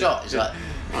had a shot. It's like,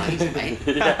 oh, easy mate.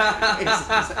 It's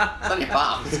only a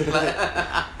pass.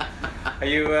 Are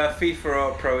you a FIFA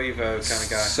or Pro Evo kind of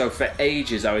guy? So for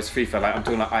ages I was FIFA, like I'm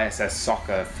talking like ISS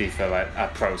soccer FIFA,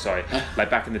 like Pro, sorry, like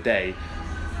back in the day.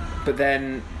 But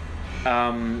then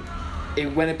it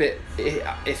went a bit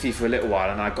iffy for a little while,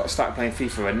 and I started playing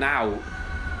FIFA, and now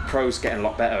Pro's getting a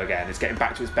lot better again. It's getting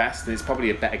back to its best, and it's probably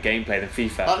a better gameplay than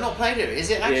FIFA. I've not played it. Is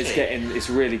it actually? Yeah, it's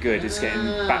really good. It's getting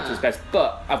back to its best.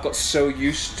 But I've got so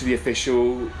used to the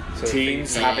official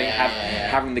teams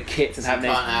having the kits and having.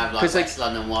 You can't have like West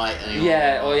London White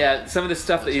anymore. Some of the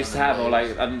stuff that used to have, or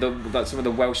like some of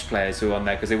the Welsh players who were on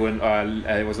there because they weren't.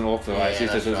 It wasn't authorised.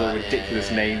 There's all ridiculous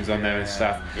names on there and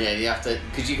stuff. Yeah, you have to,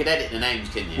 because you could edit the names,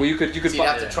 couldn't you? Well, you could. So you'd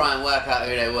have to try and work out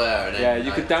who they were. And then,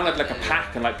 you could download like a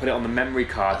pack and like put it on the memory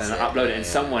card and upload it, and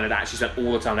someone had actually spent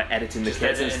all the time like editing the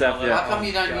kits and stuff. How come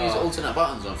you don't use alternate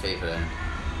buttons on FIFA then?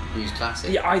 You use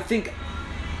classic. Yeah, I think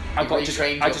I just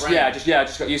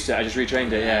got used to it. I just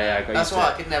retrained it. I got That's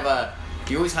why I could never.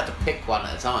 You always had to pick one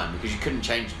at a time because you couldn't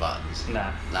change buttons.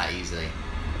 Nah. That easily.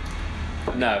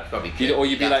 No. Probably could.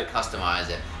 You'd be like customize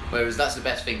it. Whereas that's the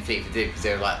best thing FIFA did, because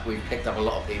they were like, we've picked up a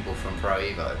lot of people from Pro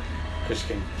Evo. Because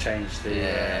you can change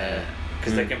the...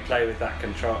 Because they can play with that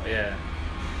control,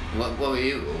 What were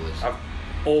you always? I've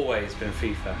always been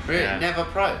FIFA. Really? Never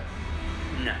Pro?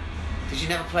 No. Did you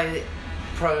never play the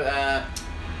Pro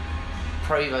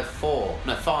Evo 4?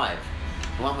 No, 5.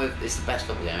 The one with, it's the best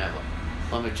football game ever.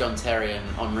 The one with John Terry and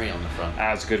Henry on the front.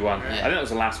 That was a good one. Yeah. I think that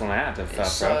was the last one I had of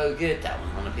It's so good, that one,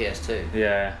 on the PS2.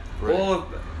 Yeah.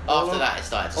 After that, it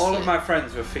started to all slip. of my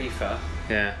friends were FIFA.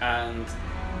 Yeah. And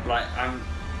like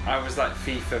I was like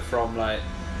FIFA from like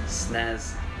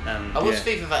SNES and I was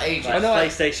FIFA for ages. Like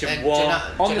PlayStation 1.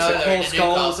 On the horse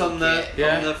goals on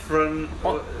the front.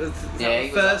 Yeah,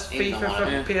 first FIFA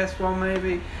from PS1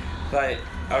 maybe. Like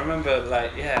I remember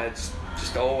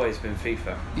just always been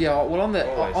FIFA. Yeah, well on the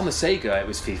Sega it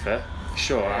was FIFA.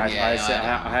 Sure, I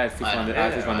had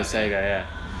FIFA on the Sega. Yeah.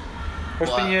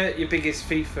 What's been your biggest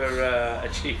FIFA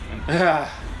achievement? I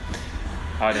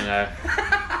don't know.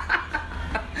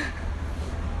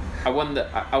 I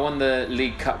won the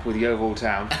League Cup with Yeovil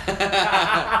Town.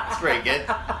 That's very good.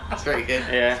 That's very good.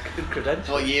 Yeah. Good credentials.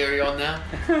 What year are you on now?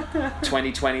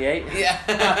 2028. Yeah.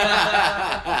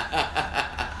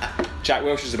 Jack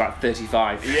Wilshere's about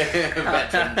 35. Yeah,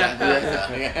 veteran.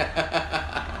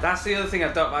 That's the other thing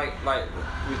I don't like. Like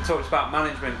we talked about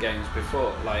management games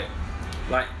before. Like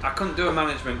I couldn't do a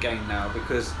management game now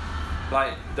because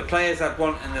like the players I'd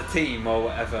want in the team or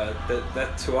whatever,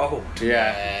 they're too old.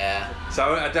 Yeah.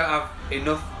 So I don't have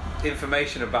enough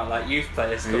information about like youth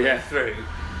players coming through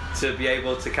to be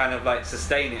able to kind of like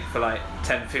sustain it for like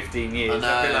 10-15 years.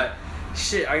 I'd be like,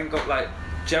 shit, I ain't got like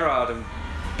Gerrard and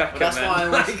Beckham.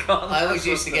 Well, that's why I always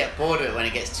used to get bored of it when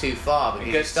it gets too far,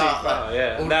 because you start all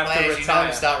the players you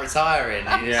know start retiring.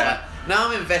 And it's like, now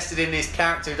I'm invested in this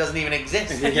character who doesn't even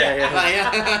exist. I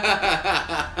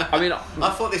mean, I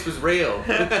thought this was real.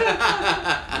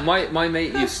 my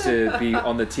mate used to be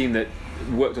on the team that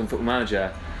worked on Football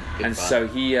Manager, and so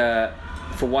he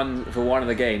for one of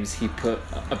the games he put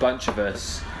a bunch of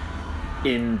us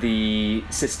in the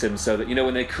system so that, you know,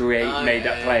 when they made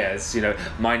up players, you know,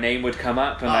 my name would come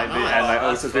up and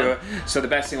also people. So the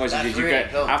best thing was you get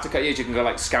cool. After a couple years you can go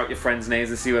like scout your friends' names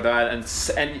and see whether and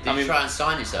I mean, try and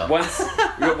sign yourself.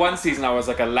 One season I was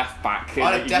like a left back.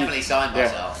 I'd have definitely signed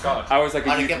myself. I was like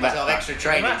I'd get myself extra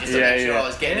training just to make sure I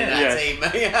was getting in that team.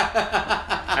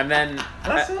 And then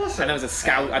that's awesome. And I was a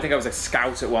scout. I think I was a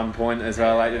scout at one point as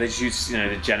well. Like they just used,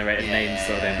 the generated names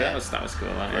sort of thing. But that was cool.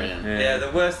 Brilliant. Yeah,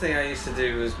 the worst thing I used to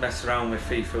do was mess around with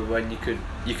FIFA when you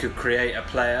could create a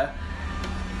player.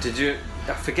 Did you?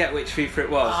 I forget which FIFA it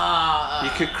was.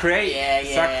 You could create.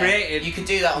 So I created. You could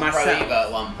do that on myself. Pro Evo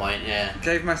at one point. Yeah.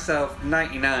 Gave myself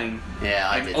 99. Yeah,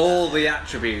 I did all the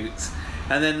attributes.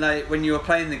 And then, like, when you were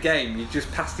playing the game, you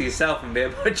just pass to yourself and be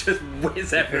able to just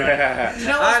whiz everyone. You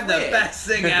know what's I'm the best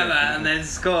thing ever, and then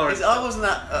score. I wasn't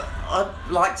that. I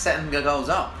liked setting the goals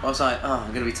up. I was like,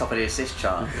 I'm going to be top of the assist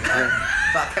chart.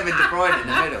 Like Kevin De Bruyne in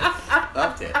the middle.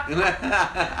 Loved it.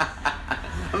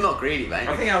 I'm not greedy, mate.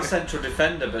 I think I was central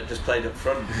defender, but just played up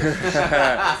front.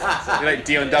 You're like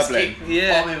Dion Dublin.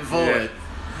 Bombing forward.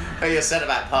 Your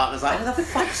centre-back partner's like, where the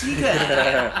fuck's he going?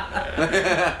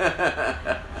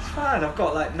 It's fine, I've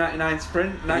got like 99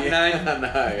 sprint, 99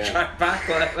 track back,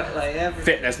 whatever. Like,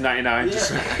 Fitness 99,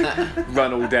 just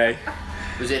run all day.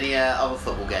 Was there any other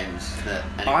football games that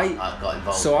anyone got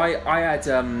involved So I had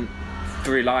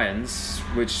Three Lions,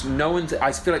 which no one...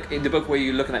 I feel like in the book where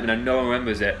you're looking at me now, no one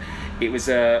remembers it. It was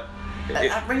a...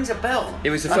 that rings a bell. It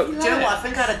was a... Do you know what? I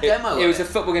think I had a demo It was a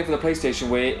football game for the PlayStation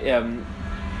where...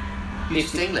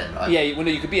 It's England, right? Yeah, well,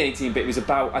 no, you could be any team, but it was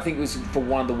about, I think it was for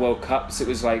one of the World Cups, it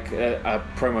was like a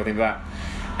promo thing like that.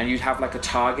 And you'd have like a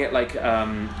target, like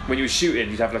when you were shooting,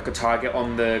 you'd have like a target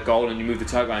on the goal and you move the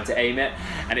target around to aim it,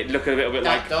 and it looked a little bit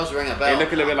like... That does ring a bell. It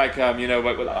looked a little bit like,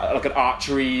 like an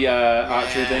archery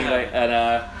thing, like,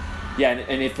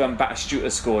 and if Batistuta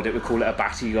scored, it would call it a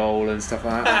Batty goal and stuff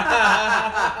like that.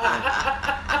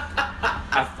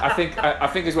 I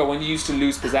think as well, when you used to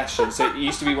lose possession, so it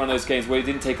used to be one of those games where you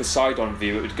didn't take a side-on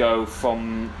view, it would go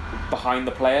from behind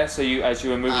the player, so as you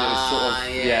were moving, it was sort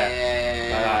of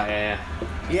Yeah,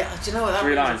 do you know what, that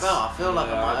rings a bell? I feel like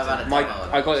I might have had a demo.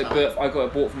 I got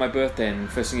it bought for my birthday, and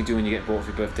the first thing you do when you get bought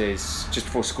for your birthday is just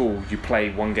before school you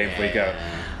play one game before you go.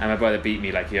 And my brother beat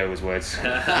me like he always would.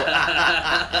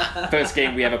 First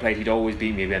game we ever played, he'd always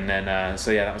beat me, and then that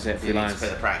was it for the Lions. You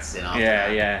put the practice in after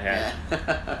Yeah.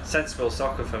 Sensible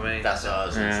soccer for me. That's what I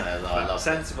was going to say. I love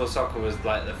Sensible soccer was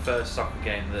like the first soccer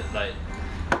game that like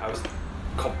I was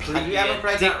completely Have you ever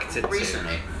played addicted that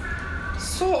recently?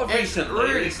 Sort of recently.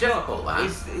 It's really difficult, man.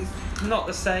 It's not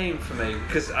the same for me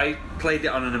because I played it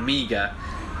on an Amiga,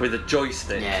 with a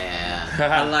joystick.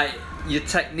 Yeah. And like your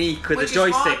technique with Which the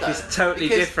joystick hard, is totally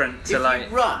because different to if like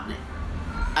you run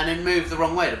and then move the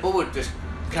wrong way, the ball would just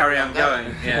carry on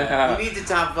going. Yeah. You needed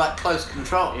to have like close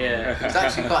control. Yeah. It was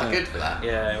actually quite good for that.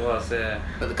 Yeah, it was. Yeah.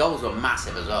 But the goals were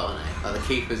massive as well, weren't they? Like the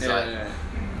keeper's like.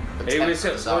 It was.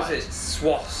 What was it?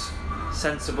 SWOS,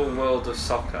 Sensible World of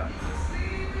Soccer.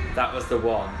 That was the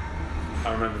one.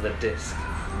 I remember the disc.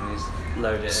 And you just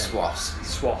load it in.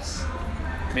 SWOS.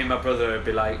 Me and my brother would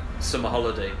be like, summer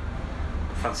holiday.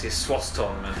 Fancy a SWOS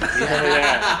tournament.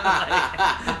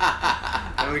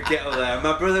 And we'd get up there.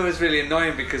 My brother was really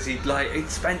annoying because he'd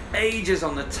spent ages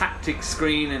on the tactics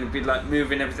screen and he'd be like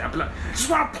moving everything. I'd be like, I just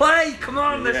want to play. Come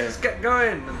on, let's just get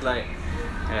going. And like,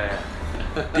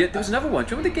 there was another one.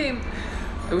 Do you remember the game?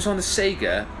 It was on the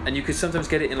Sega, and you could sometimes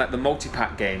get it in like the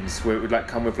multi-pack games where it would like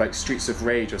come with like Streets of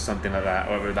Rage or something like that,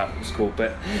 or whatever that was called.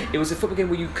 But it was a football game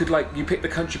where you could you pick the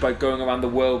country by going around the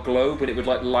world globe, and it would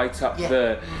like light up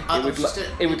the.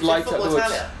 It would light up the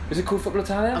words. Was it called Football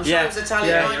Italia? I'm sure it's Italian.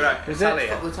 Yeah, you're right. Is it?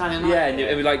 Football Italian. Yeah, and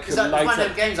it would like light up. It's one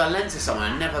of up. games I lent to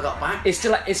someone and never got back. It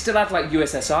still had like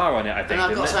USSR on it, I think. And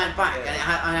I got something back, and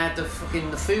I had the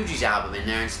Fugees album in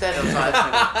there instead. I was like,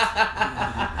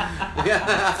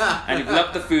 and you've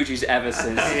loved the Fugees ever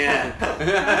since. Yeah.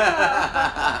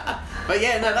 But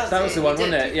yeah, no, that was the one,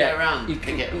 wasn't it? Yeah. Go around, you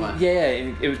could get one. Yeah,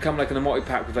 it would come like in a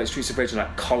multi-pack with like Streets of Rage and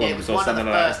like columns or something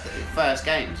like that. It was one of the first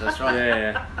games. That's right.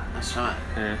 Yeah. That's right.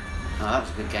 Yeah. Oh, that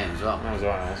was a good game as well. That was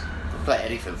alright. I played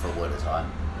anything for football at the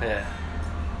time. Yeah.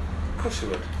 Of course you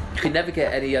would. You could never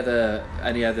get any other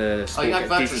sport you had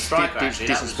Virtua Striker, actually.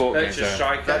 decent sport games.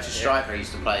 Virtua Striker I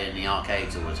used to play in the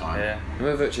arcades all the time. Yeah. I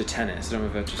remember Virtua Tennis. I don't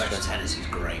remember Virtua Striker. Virtua Tennis is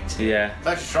great. Yeah.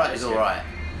 Virtua Striker is alright.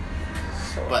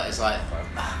 But it's like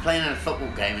playing in a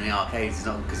football game in the arcades is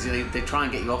not, because they try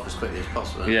and get you off as quickly as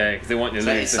possible. Yeah, because they want you to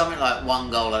so lose. It's something like 1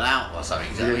 goal and out or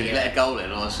something. So you let a goal in,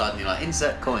 all of a sudden you're like,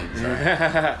 insert coins.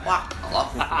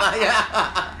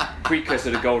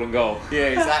 Precursor to golden goal.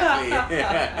 Yeah, exactly.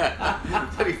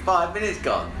 It's only 5 minutes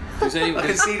gone. I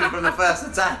conceded from the first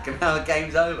attack and now the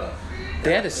game's over.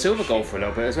 They had a silver goal for a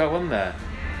little bit as well, wasn't there?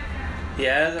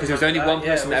 Yeah. Because there was only one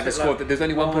person that ever scored. There's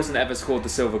only one person that ever scored the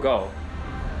silver goal.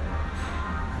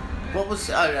 What was?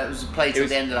 Oh, it was played till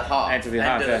the end of the half. End of the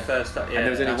half. The first. Yeah, and there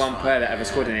was only one player that ever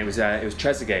scored, and it was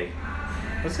Trezeguet.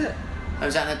 Was it? Oh,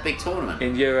 was that in a big tournament?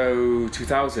 In Euro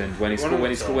 2000 when he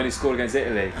scored against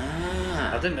Italy.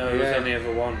 Ah. I didn't know it was only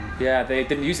ever one. Yeah, they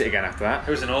didn't use it again after that.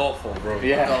 It was an awful rule.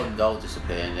 Yeah. The golden goal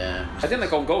disappeared. Yeah. I didn't like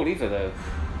golden goal either though.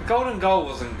 The golden goal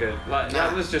wasn't good. Like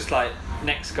that was just like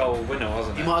next goal winner,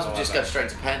 wasn't it? You might as well just go straight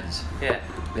to pens. Yeah.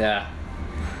 Yeah.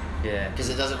 Yeah. Because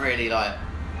it doesn't really like.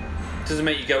 Doesn't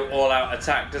make you go all out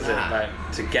attack, does it? Like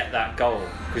to get that goal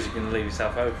because you can leave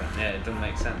yourself open. Yeah, it doesn't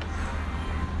make sense.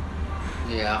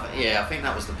 Yeah, I think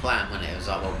that was the plan when it was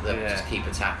like, well, they'll just keep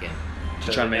attacking.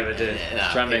 Try and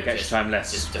make extra time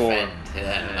less. Just defend.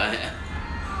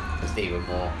 Just even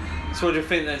more. So what do you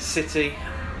think then? City,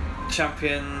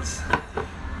 champions,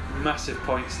 massive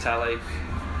points tally.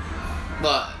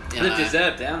 But they've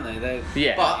deserved it, haven't they?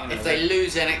 But if they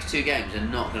lose their next 2 games, they're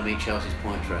not going to beat Chelsea's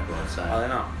points record. So they're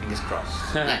not. Fingers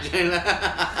crossed. I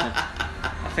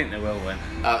think they will win.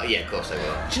 Oh yeah, of course they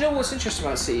will. Do you know what's interesting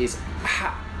about City is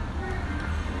I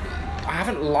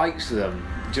haven't liked them.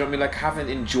 Do you know what I mean? Like, haven't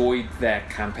enjoyed their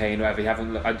campaign or whatever. You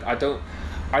haven't.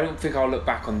 I don't think I'll look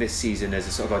back on this season as a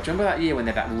sort of. Do you remember that year when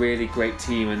they had that really great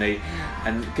team and do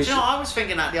you know? I was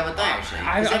thinking that the other day actually.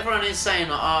 Because everyone is saying,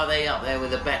 like, are they up there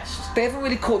with the best? They haven't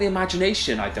really caught the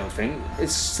imagination. I don't think they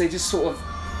just sort of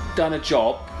done a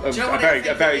job, a very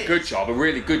good job, a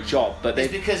really good job. But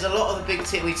it's because a lot of the big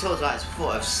teams we talked about this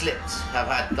before have slipped, have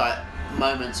had like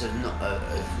moments of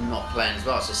not playing as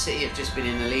well. So City have just been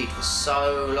in the lead for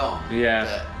so long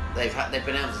that they've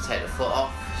been able to take the foot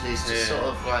off. So it's just sort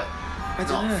of like I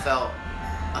don't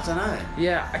know.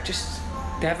 Yeah,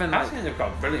 they haven't. I think they've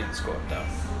got a brilliant squad though.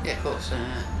 Yeah, of course.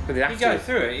 But you go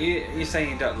through it. You're saying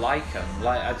you don't like them.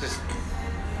 Like I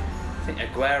think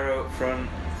Aguero up front,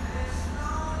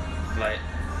 like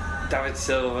David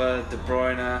Silva, De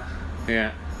Bruyne.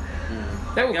 Yeah.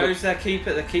 Who's their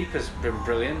keeper? The keeper's been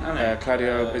brilliant, hasn't he?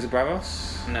 Claudio, is it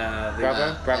Bravos? No,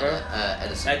 Bravo?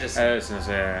 Edison.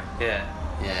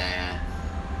 Yeah.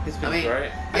 He's been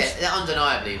great. Yeah, they're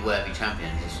undeniably worthy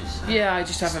champions. It's just, I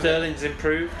just haven't. Sterling's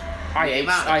improved. I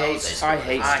hate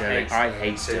Sterling.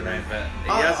 But he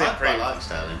has improved. I like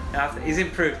Sterling. He's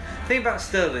improved. The thing about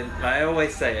Sterling, like I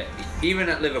always say it, even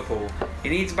at Liverpool, he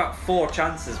needs about 4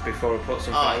 chances before he puts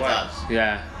something away. Does.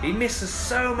 Yeah. He misses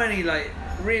so many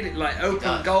really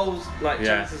open goals,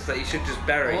 chances that he should just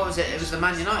bury. What was it? It was the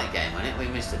Man United game, wasn't it? We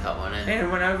missed a couple, and then Yeah,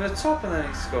 he went over the top and then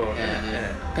he scored.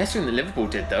 Yeah. Best thing that Liverpool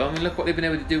did, though. I mean, look what they've been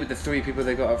able to do with the 3 people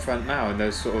they got up front now in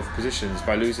those sort of positions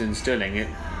by losing Sterling.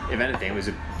 If anything,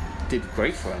 did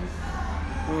great for them.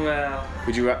 Well,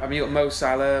 Would you? I mean, you got Mo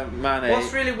Salah, Mane.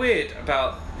 what's really weird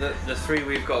about the 3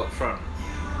 we've got up front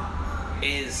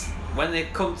is when they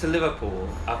come to Liverpool,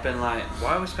 I've been like,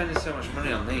 why are we spending so much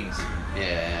money on these?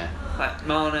 yeah. Like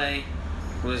Mane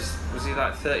was he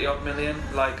like 30 odd million,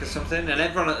 or something, and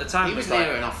everyone at the time He was like,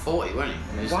 near enough 40, wasn't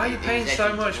he? why are you paying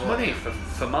so much money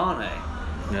for Mane?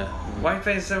 Yeah. Why are you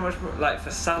paying so much for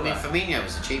Salah? I mean, Firmino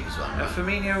was the cheapest one, And right?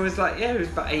 Firmino was he was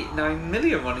about 8-9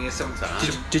 million one year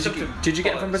sometimes. Did you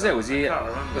get him from Brazil? Was he? I can't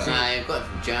remember. was he- No, you got it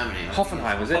from Germany.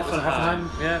 Hoffenheim, was it? Was it Hoffenheim.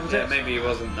 Hoffenheim? Yeah, was it? Maybe he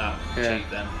wasn't that Yeah. cheap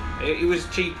then. He was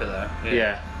cheaper though.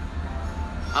 Yeah.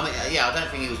 I mean, I don't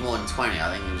think he was more than 20.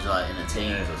 I think he was in the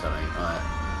teens or something.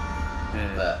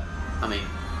 Yeah. But I mean,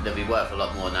 they'll be worth a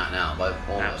lot more than that now. Both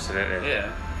all of them. Absolutely. Yeah.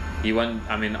 You won.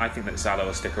 I mean, I think that Salah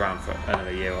will stick around for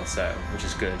another year or so, which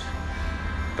is good.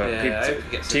 But Yeah, I hope he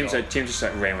gets a teams goal. just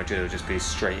like Real Madrid will just be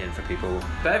straight in for people.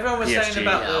 But everyone was PSG, saying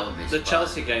about yeah, I wouldn't be the surprised.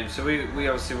 Chelsea game, so we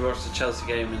obviously watched the Chelsea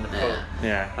game in the pub,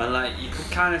 Yeah. Yeah. and you could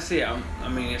kind of see it. I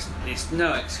mean, it's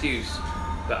no excuse,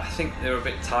 but I think they were a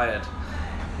bit tired.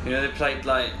 You know, they played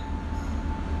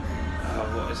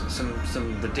what is it?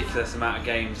 Some ridiculous amount of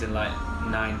games in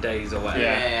 9 days or whatever.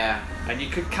 Yeah. And you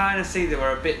could kind of see they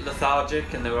were a bit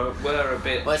lethargic, and they were a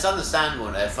bit. Well, it's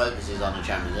understandable their focus is on the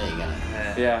Champions League, isn't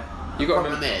it? Yeah. You The got to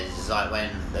problem remember. is when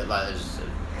there's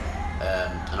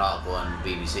an article on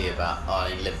BBC about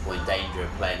Liverpool in danger of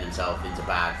playing themselves into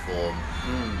bad form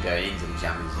going into the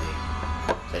Champions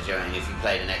League. So do you know, if you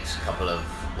play the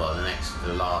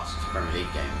last Premier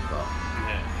League game you've got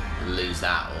and lose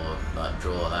that or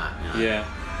draw that, Yeah.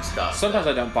 Sometimes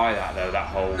I don't buy that though. That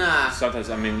whole. Nah. Sometimes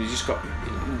I mean you just got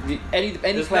any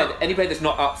There's player that's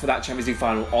not up for that Champions League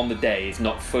final on the day is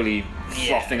not fully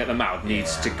frothing at the mouth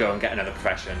needs to go and get another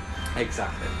profession.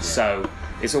 Exactly. So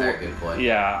it's all. Very good point.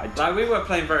 Yeah. We were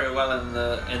playing very well in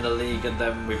the league, and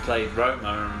then we played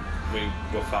Roma, and we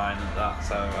were fine at that.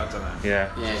 So I don't know.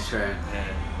 Yeah. Yeah, true. Yeah.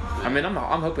 I mean, I'm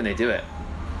hoping they do it.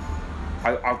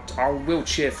 I will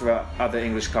cheer for other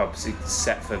English clubs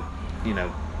except for,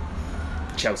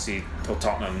 Chelsea or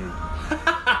Tottenham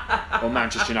or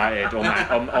Manchester United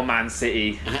or Man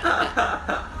City.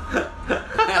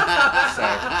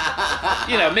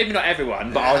 So, maybe not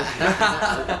everyone, but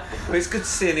But it's good to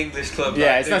see an English club.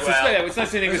 yeah, it's do nice well. to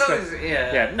see an English As club. long as-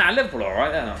 yeah. Yeah, Liverpool are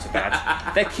alright. They're not so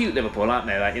bad. They're cute, Liverpool, aren't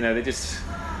they?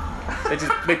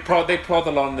 They plod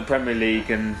along in the Premier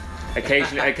League, and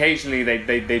occasionally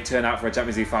they turn out for a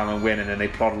Champions League final and win, and then they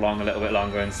plod along a little bit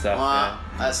longer and stuff. Well,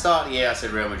 at the start of the year I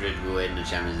said Real Madrid will win the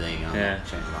Champions League and I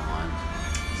changed my mind.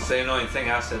 It's the annoying thing.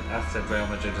 I said Real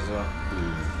Madrid as well.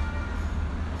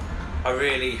 I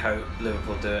really hope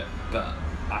Liverpool do it, but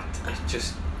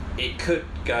it could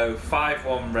go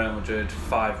 5-1 Real Madrid,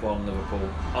 5-1 Liverpool.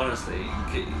 Honestly,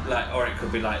 or it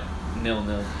could be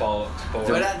 0-0 bollocks.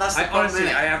 So that's the problem, honestly,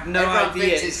 innit? I have no Everyone idea.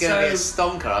 thinks it's going to be a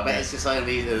stonker. I bet it's just going to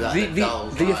be the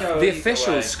goals. The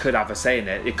officials could have a say in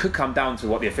it. It could come down to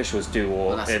what the officials do, or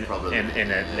Well, that's the problem, in isn't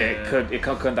it? it. It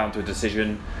could come down to a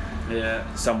decision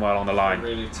somewhere along the line.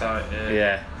 Really tight.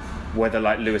 Yeah, whether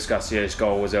Luis Garcia's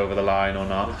goal was over the line or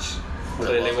not. Which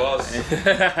clearly was.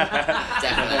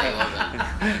 Definitely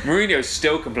wasn't. Mourinho's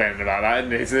still complaining about that,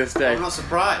 isn't he, to this day? I'm not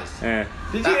surprised. Yeah.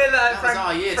 Did you That- hear that was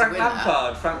our year to Frank win that.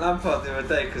 Lampard? Frank Lampard the other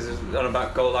day, because it was on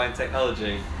about goal line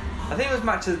technology. I think it was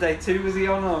Match of the Day 2, was he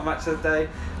on, or Match of the Day?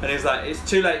 And he was like, it's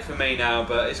too late for me now,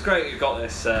 but it's great you've got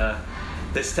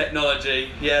this technology.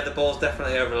 Yeah, the ball's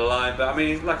definitely over the line, but I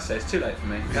mean, like I say, it's too late for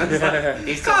me.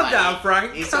 He's Calm talking down, about-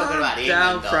 Frank. He's talking about the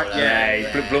down, England Frank. goal,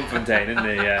 Yeah, Bloemfontein, isn't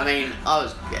he? Yeah. I mean,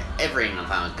 every England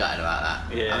fan was gutted about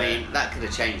that. Yeah. I mean, that could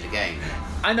have changed the game.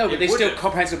 I know, but It they still would've.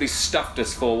 comprehensively stuffed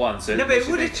us 4-1. So No, but it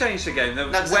would have changed the game. No,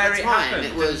 'cause where at the it time, happened.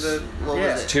 it was what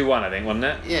yeah. was it? 2-1, I think, wasn't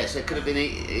it? Yeah, so it could have been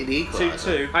an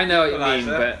equaliser. 2-2. I know what you mean,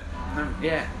 Equaliser. but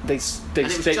Yeah. they And it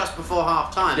was just before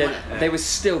half time, wasn't it? they were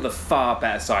still the far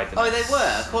better side than Oh, us. they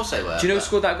were. Of course they were. Do you know who but-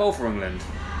 scored that goal for England?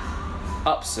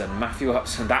 Matthew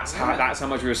Upson. That's how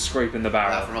much we were scraping the That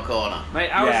barrel. from a corner. Mate,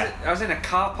 I was in a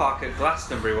car park at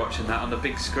Glastonbury watching that on the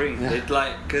big screen. They'd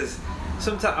because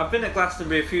sometimes I've been at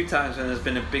Glastonbury a few times when there's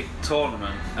been a big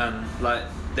tournament, and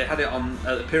they had it on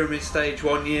at the Pyramid Stage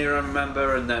one year, I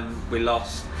remember, and then we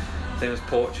lost. I think it was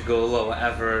Portugal or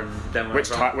whatever, and then we Which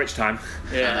time?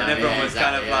 Yeah, and everyone Yeah, was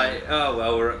kind of exactly, oh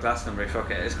well, we're at Glastonbury,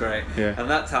 fuck it, it's great. Yeah. And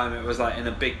that time it was in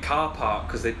a big car park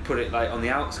because they put it on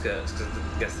the outskirts because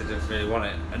I guess they didn't really want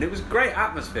it, and it was great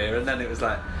atmosphere. And then it was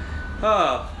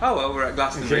oh well, we're at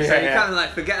Glastonbury, so you kind of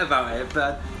like forget about it.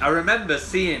 But I remember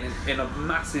seeing it in a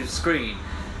massive screen,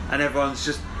 and everyone's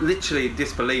just literally in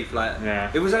disbelief. Like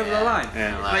it was over the line.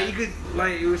 Yeah. Like you could,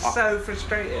 like it was so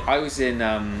frustrating. I was in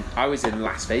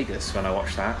Las Vegas when I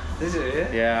watched that. Is it?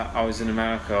 Yeah. Yeah, I was in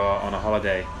America on a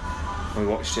holiday. We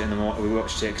watched it in the morning. We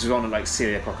watched it because it was on at like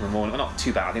 3 o'clock in the morning. Well, not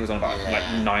too bad. I think it was on about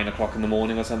like 9 o'clock in the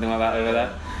morning or something like that over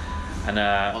there. And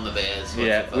on the beers.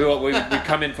 Yeah, we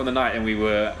come in from the night and we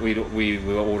were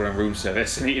ordering room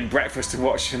service and eating breakfast and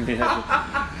watching the.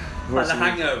 Like the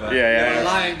Hangover. Yeah. A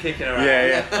lion kicking around.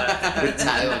 Yeah. With a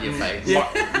tattoo on your face.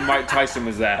 Mike Tyson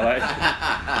was there. Like.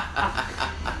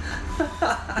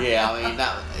 Yeah, I mean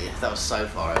that was so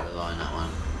far over the line, that one.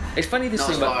 It's funny this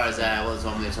Not thing as far as what was the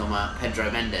one we were talking about, Pedro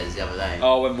Mendes the other day.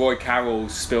 Oh, when Roy Carroll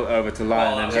spilt over to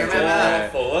Lyon. Oh, remember that?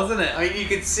 Awful, wasn't it? I mean, you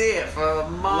could see it for a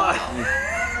mile.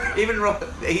 Even Roy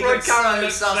Carroll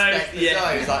looked so suspect as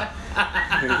well. He was like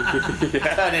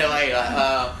turning away like,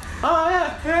 oh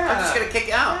yeah, I'm just gonna kick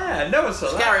it out. Yeah, no one saw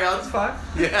that. Carry on. It's fine.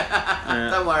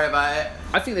 Yeah. Don't worry about it.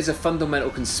 I think there's a fundamental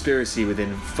conspiracy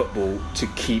within football to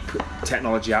keep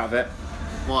technology out of it.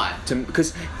 Why?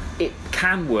 Because it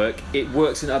can work, it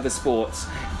works in other sports,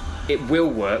 it will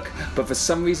work, but for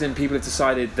some reason people have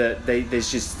decided that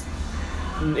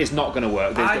it's not going to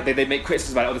work. They make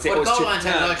criticisms about it. It's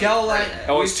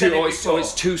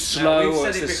too slow.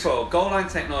 We've said it before. Goal line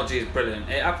technology is brilliant.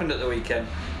 It happened at the weekend.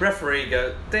 Referee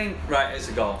go, ding, right, it's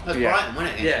a goal. It was Brighton,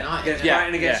 wasn't it? Against United.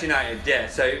 Brighton against United. Yeah,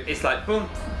 so it's like boom,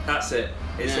 that's it.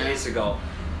 It's a goal.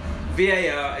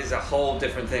 VAR is a whole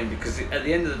different thing because at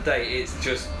the end of the day, it's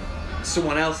just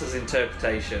someone else's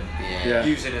interpretation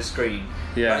using a screen.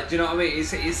 Yeah. Like, do you know what I mean?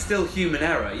 It's still human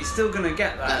error. You're still going to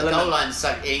get that. The goal line's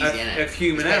so easy, isn't it? Of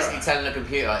human it's error. basically telling the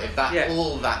computer if that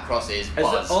all that crosses,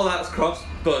 buzz. All that's crossed,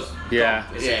 buzz. Yeah.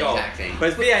 Goal. It's a goal. Exactly.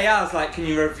 Whereas VAR's like, can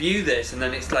you review this? And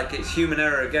then it's like it's human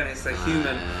error again. It's the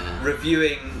human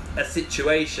reviewing a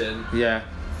situation. Yeah.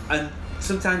 And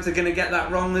sometimes they're going to get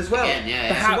that wrong as well.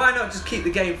 Again, So why not just keep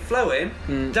the game flowing?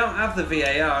 Don't have the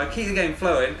VAR. Keep the game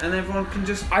flowing, and everyone can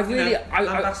just. What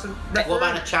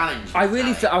about a challenge? I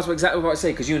was exactly what I was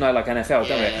say because you and I like NFL,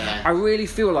 don't we? Yeah. I really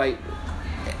feel like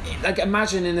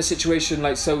imagine in a situation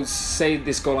like say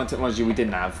this goal line technology we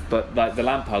didn't have, but like the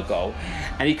Lampard goal,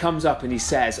 and he comes up and he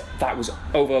says that was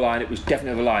over the line, it was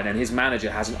definitely over the line, and his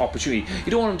manager has an opportunity.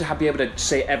 You don't want him to be able to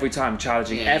say every time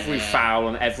challenging every foul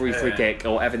and every free kick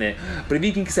or everything, but if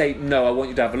he can say no, I want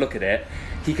you to have a look at it.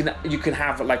 You can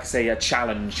have like say a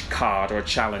challenge card or a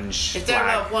challenge If they're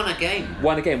flag. won a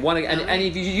game, and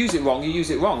if you use it wrong, you use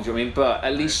it wrong. Do you know what I mean? But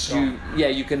at least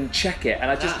you can check it,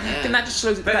 and I think that just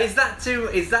slows it. But is that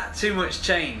too much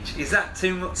change? Is that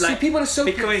too much? See, people are so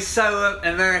becoming so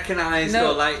Americanized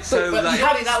or like but so. But like,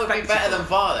 surely that would be better than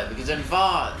VAR though, because in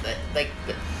VAR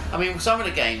I mean, some of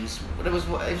the games, it was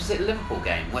a Liverpool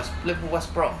game, Liverpool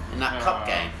West Brom in that cup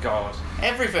game. God.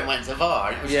 Everything went to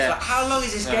VAR, and it was just like, how long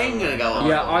is this game going to go on?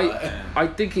 Yeah, I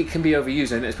think it can be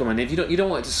overused, and that's problem. If you don't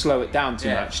want it to slow it down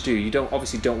too much, do you? You don't want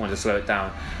to slow it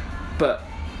down, but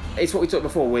it's what we talked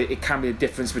before. Where it can be a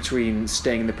difference between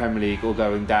staying in the Premier League or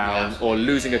going down, or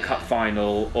losing a cup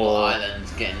final, or Ireland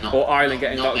getting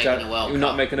knocked out,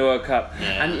 not making a World Cup.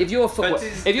 Yeah. And if you're football,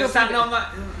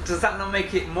 does that not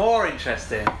make it more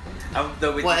interesting?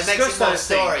 It makes it more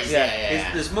stories.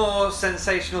 There's more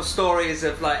sensational stories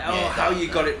of like, how you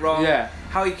got it wrong,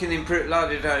 how you can improve,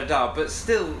 but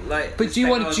still like. But do you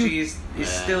want to?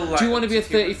 Still like, do you want to be a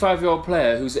 35-year-old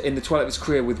player who's in the twilight of his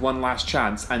career with one last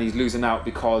chance and he's losing out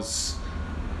because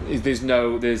there's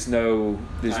no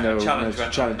challenge?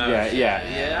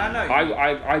 Yeah, I know.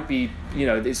 I'd be,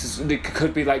 it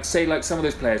could be like say like some of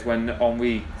those players when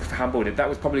Henry handballed it, that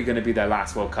was probably going to be their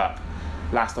last World Cup.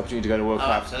 Last opportunity to go to World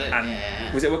Cup. Absolutely.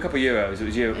 And was it World Cup or Euros? It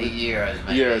was Euros, maybe.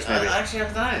 Euros, maybe. Actually,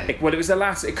 I don't know. Well, it was the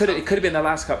last. It could have been the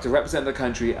last cup to represent the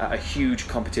country at a huge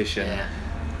competition. Yeah.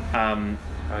 And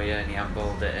he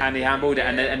handballed it.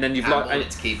 And then you've lost.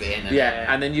 And to keep it in.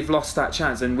 And then you've lost that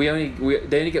chance. And they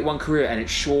only get one career, and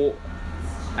it's short.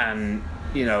 And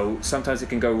sometimes it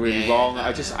can go really wrong.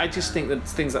 I just think that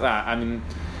things like that. I mean,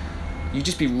 you'd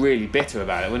just be really bitter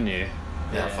about it, wouldn't you?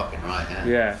 Yeah, fucking right.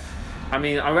 Yeah. I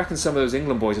mean, I reckon some of those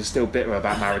England boys are still bitter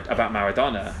about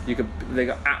Maradona. They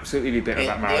got absolutely bitter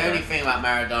about Maradona. The only thing about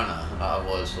Maradona I've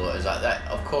always thought is like that.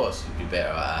 Of course, you'd be bitter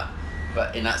about that.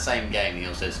 But in that same game, he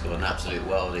also scored an absolute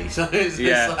worldie. So it's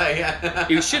just like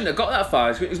he shouldn't have got that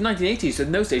far. It was 1980s, so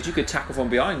in those days you could tackle from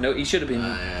behind. No, he should have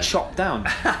been chopped down.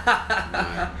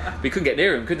 We couldn't get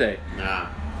near him, could they? No.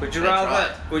 Would you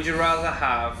rather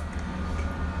have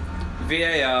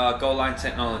VAR goal line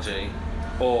technology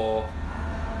or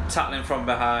tackling from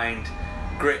behind,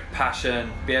 grit,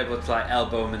 passion, be able to like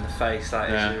elbow him in the face like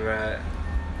as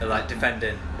you like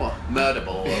defending. What? Murder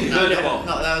ball? Murder ball.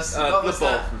 No, that was Blood was Bowl.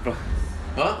 that?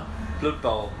 What? Blood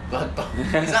Bowl. Blood Bowl.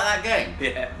 Is that game?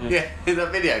 Yeah. Yeah, the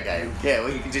video game. Yeah,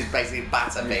 where you can just basically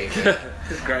batter people.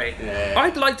 It's great. Yeah.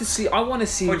 I'd like to see. I want to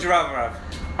see. What'd you rather have?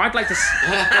 I'd like to.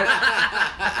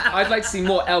 I'd like to see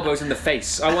more elbows in the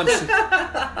face. I want to.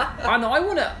 I know. I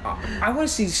want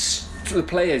to see the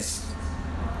players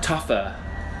tougher.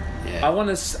 Yeah. I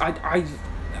want to.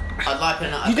 I'd like a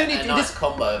nice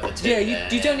combo of the two. Yeah,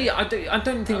 you don't need. I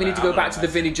don't think we need to go back to the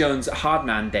Vinnie Jones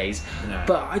hardman days. No.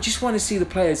 But I just want to see the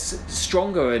players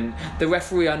stronger and the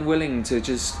referee unwilling to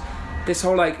just. This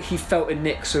whole like he felt a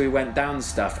nick so he went down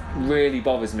stuff really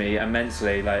bothers me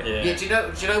immensely. Like Yeah, do you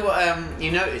know what?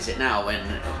 You notice it now when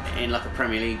in like a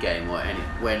Premier League game or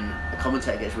when a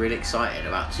commentator gets really excited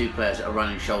about two players that are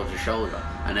running shoulder to shoulder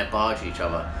and they barge each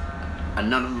other, and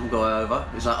none of them go over.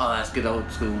 It's like, oh, that's good old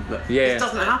school. But it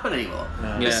doesn't happen anymore.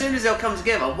 No. As soon as they'll come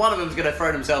together, one of them's going to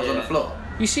throw themselves on the floor.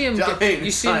 you see him. Do you know what I mean?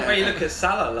 You see him. When you look at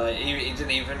Salah, like he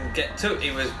didn't even get took.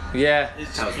 He was. Yeah.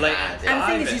 It's That was just late. bad. And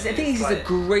the thing is, he's a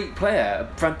great player,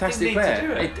 a fantastic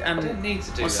player. Didn't need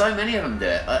to do Well, that. so many of them do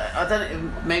it. I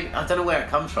don't know where it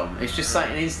comes from. It's just like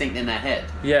an instinct in their head.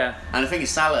 Yeah. And the thing is,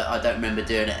 Salah, I don't remember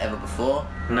doing it ever before.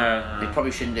 No. He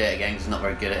probably shouldn't do it again because he's not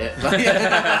very good at it.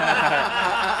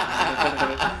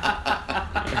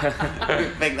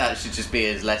 I think that should just be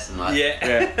his lesson. Like,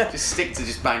 just stick to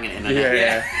just banging it in the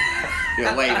net.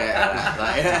 You're way better at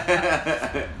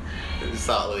that. Like,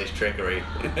 start with this trickery.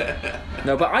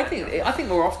 No, but I think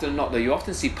more often than not, though, you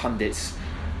often see pundits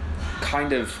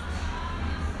kind of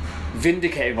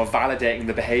vindicating or validating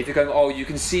the behaviour, going, oh, you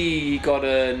can see he got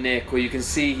a nick, or you can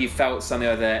see he felt something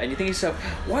over there, and you think to yourself,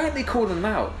 why aren't they calling them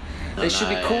out? They should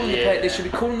be calling they should be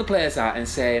calling the players out and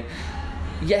saying,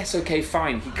 yes, okay,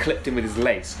 fine, he clipped him with his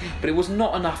lace, but it was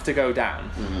not enough to go down.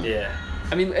 Yeah.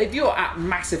 I mean, if you're at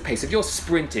massive pace, if you're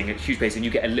sprinting at huge pace and you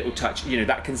get a little touch, you know,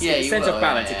 that can sense of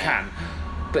balance, it can.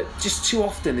 But just too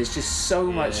often, there's just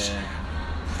so much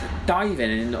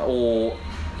diving in, or,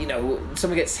 you know,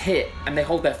 someone gets hit and they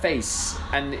hold their face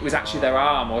and it was actually their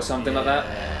arm or something like that.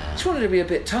 I just wanted to be a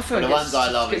bit tougher. But the ones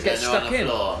I love is get when they're on the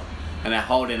floor and they're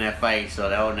holding their face or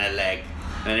they're holding their leg.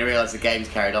 And then they realise the game's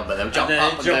carried on, but they'll jump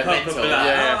up and go mental. Come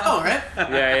on, ref.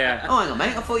 Yeah, yeah. Oh, hang on,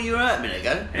 mate. I thought you were hurt a minute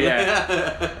ago.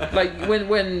 Yeah. Like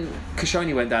when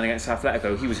Koscielny went down against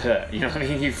Atletico, he was hurt. You know what I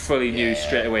mean? He fully knew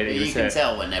straight away that he was hurt. You can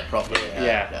tell when they're properly hurt.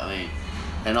 Yeah. You know what I mean?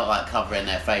 They're not like covering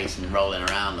their face and rolling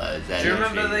around loads. Do you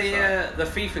remember the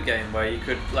FIFA game where you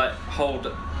could like hold?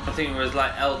 I think it was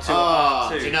like L2 or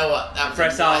R2. Do you know what? That was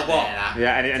press R1.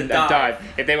 Yeah, and dive.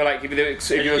 If they were like, if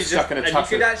you were stuck in a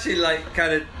tough. You could actually like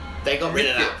kind of. They got rid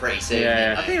of that pretty soon.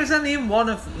 Yeah. I think it was only in one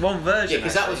version. Yeah,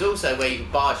 because that was also where you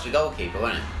could barge the goalkeeper,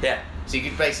 wasn't it? Yeah. So you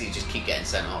could basically just keep getting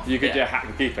sent off. You could hack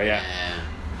the keeper, Yeah.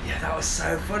 Yeah, that was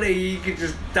so funny. You could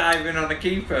just dive in on a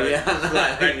keeper. Yeah.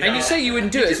 And you say you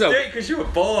wouldn't do it as well. You just do it because you were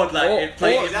bored, like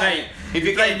playing your mate. If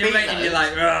you're playing getting your mate and you're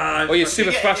like, "Rah." Or you're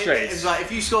super frustrated. It's like,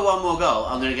 if you score one more goal,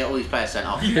 I'm going to get all these players sent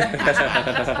off.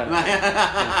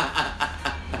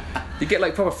 You get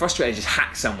like proper frustrated, just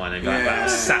hack someone and be like,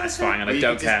 that's satisfying, and I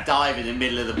don't care. Just dive in the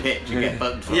middle of the pitch and get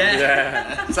bugged for it.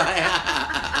 Yeah. It's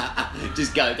like,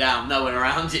 just go down, no one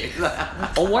around you.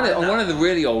 on one of the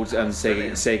really old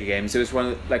Sega games, it was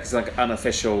one it's like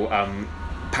unofficial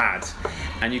pad,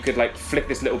 and you could like flick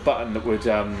this little button that would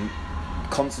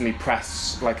constantly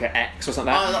press like an X or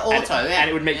something like that. Oh, the auto, and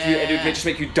it would make you, it would just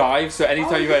make you dive. So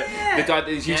anytime you went the dive,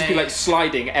 you'd just be like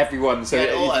sliding everyone. So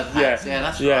that's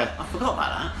right. I forgot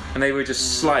about that. And they would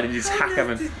just slide and you just hack them.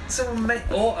 And someone make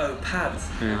auto pads.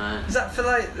 Yeah. Is that for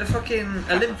like the fucking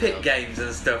Olympic games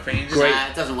and stuff? And you just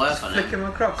it doesn't work on flick it. them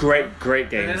across. Great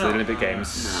games, the Olympic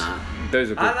games. Nah.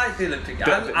 Those are good. I like the Olympic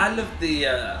games. I love the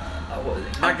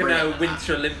Nagano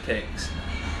Winter Olympics.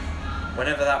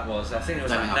 Whenever that was, I think it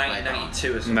was like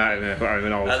 1992 or something. No, I'm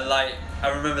even old. And like, I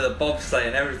remember the bobsleigh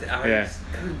and everything. I mean, it was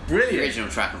brilliant. The original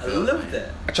track and I field. loved it.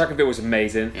 Track and field was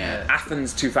amazing. Yeah.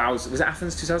 Athens 2000. Was it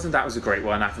Athens 2000? That was a great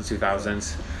one. Athens 2000.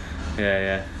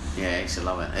 Yeah. Yeah, I used to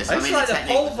love it. I used to like the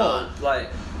pole vault. Like,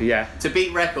 Yeah. to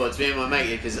beat records, me and my mate,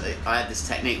 because I had this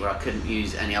technique where I couldn't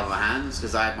use any other hands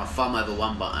because I had my thumb over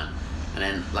one button and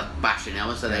then like bashing the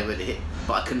other, so they would hit,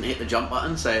 but I couldn't hit the jump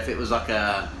button. So if it was like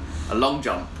a long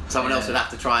jump, someone else would have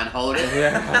to try and hold it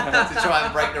to try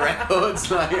and break the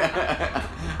records. Like,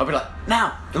 I'd be like,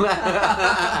 now.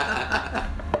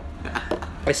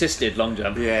 Assisted long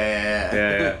jump.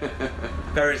 Yeah.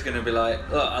 Barry's going to be like,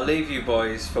 look, I'll leave you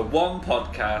boys for one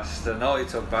podcast and all you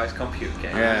talk about is computer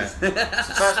games. Yeah. It's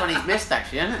the first one he's missed,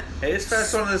 actually, isn't it? It is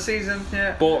first one of the season,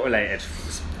 yeah. Sport related.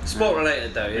 Sport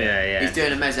related though, yeah. He's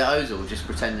doing a Mesut Ozil, just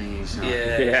pretending he's not.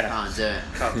 Can't do it.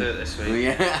 Can't do it this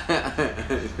week.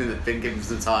 Been given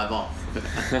some time off.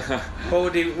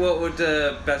 What would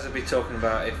Beza be talking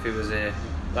about if he was here?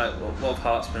 Like, what have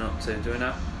Hearts been up to? Do we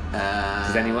know?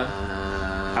 Does anyone?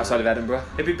 Outside of Edinburgh?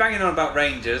 He'd be banging on about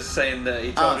Rangers, saying that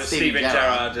he told us Steven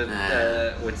Gerrard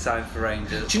would sign for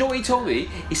Rangers. Do you know what he told me?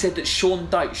 He said that Sean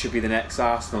Dyche should be the next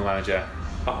Arsenal manager.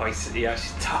 Oh, he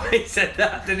actually said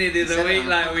that, didn't he, the other week?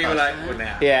 Like, we were like, well,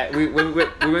 nah. Yeah, we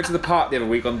went to the park the other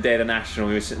week on Day of the National.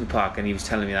 We were sitting in the park and he was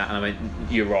telling me that, and I went,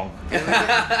 "You're wrong." It would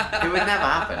never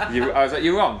happen. I was like,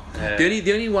 "You're wrong." Yeah.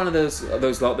 The only one of those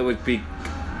lot that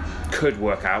could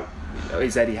work out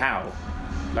is Eddie Howe.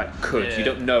 Like, could. Yeah. You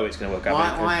don't know it's going to work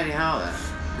out. Why Eddie Howe then?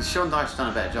 Because Sean Dyche's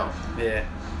done a better job. Yeah.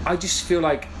 I just feel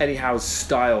like Eddie Howe's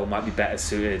style might be better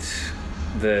suited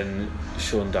than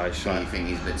Sean Dyche. Right? You think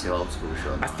he's a bit too old school,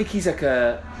 Sean Dyche? I think he's like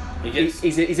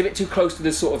he's a bit too close to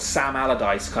the sort of Sam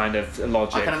Allardyce kind of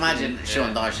logic. I can imagine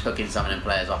Sean Dyche hooking some of them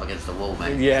players up against the wall,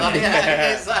 mate. Yeah.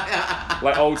 It's like,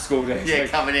 like old school days. yeah, like,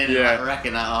 coming in and like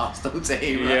wrecking that Arsenal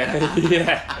team. Yeah.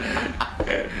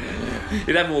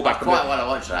 You'd have them all back. I quite want to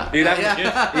watch that. You'd have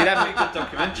a good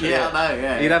documentary. Yeah, I know.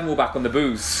 Yeah. You'd have them all back on the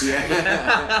booze.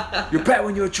 Yeah. You're better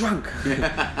when you're drunk.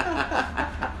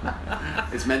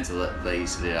 It's mental that they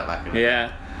used to do that back in the day.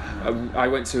 Yeah. I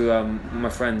went to my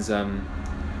friend's.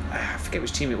 I forget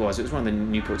which team it was. It was one of the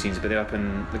Newport teams, but they're up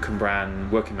in the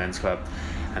Cwmbran Working Men's Club,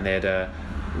 and they had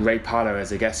Ray Parlour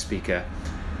as a guest speaker.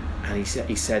 And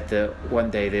he said that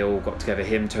one day they all got together,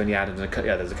 him, Tony Adams, and a couple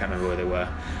of others. I can't remember where they were.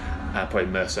 Probably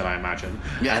Mercer, I imagine.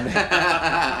 Yeah.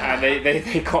 And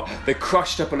they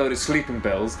crushed up a load of sleeping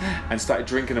pills and started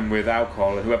drinking them with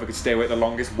alcohol, and whoever could stay awake the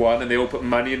longest won, and they all put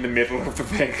money in the middle of the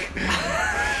thing.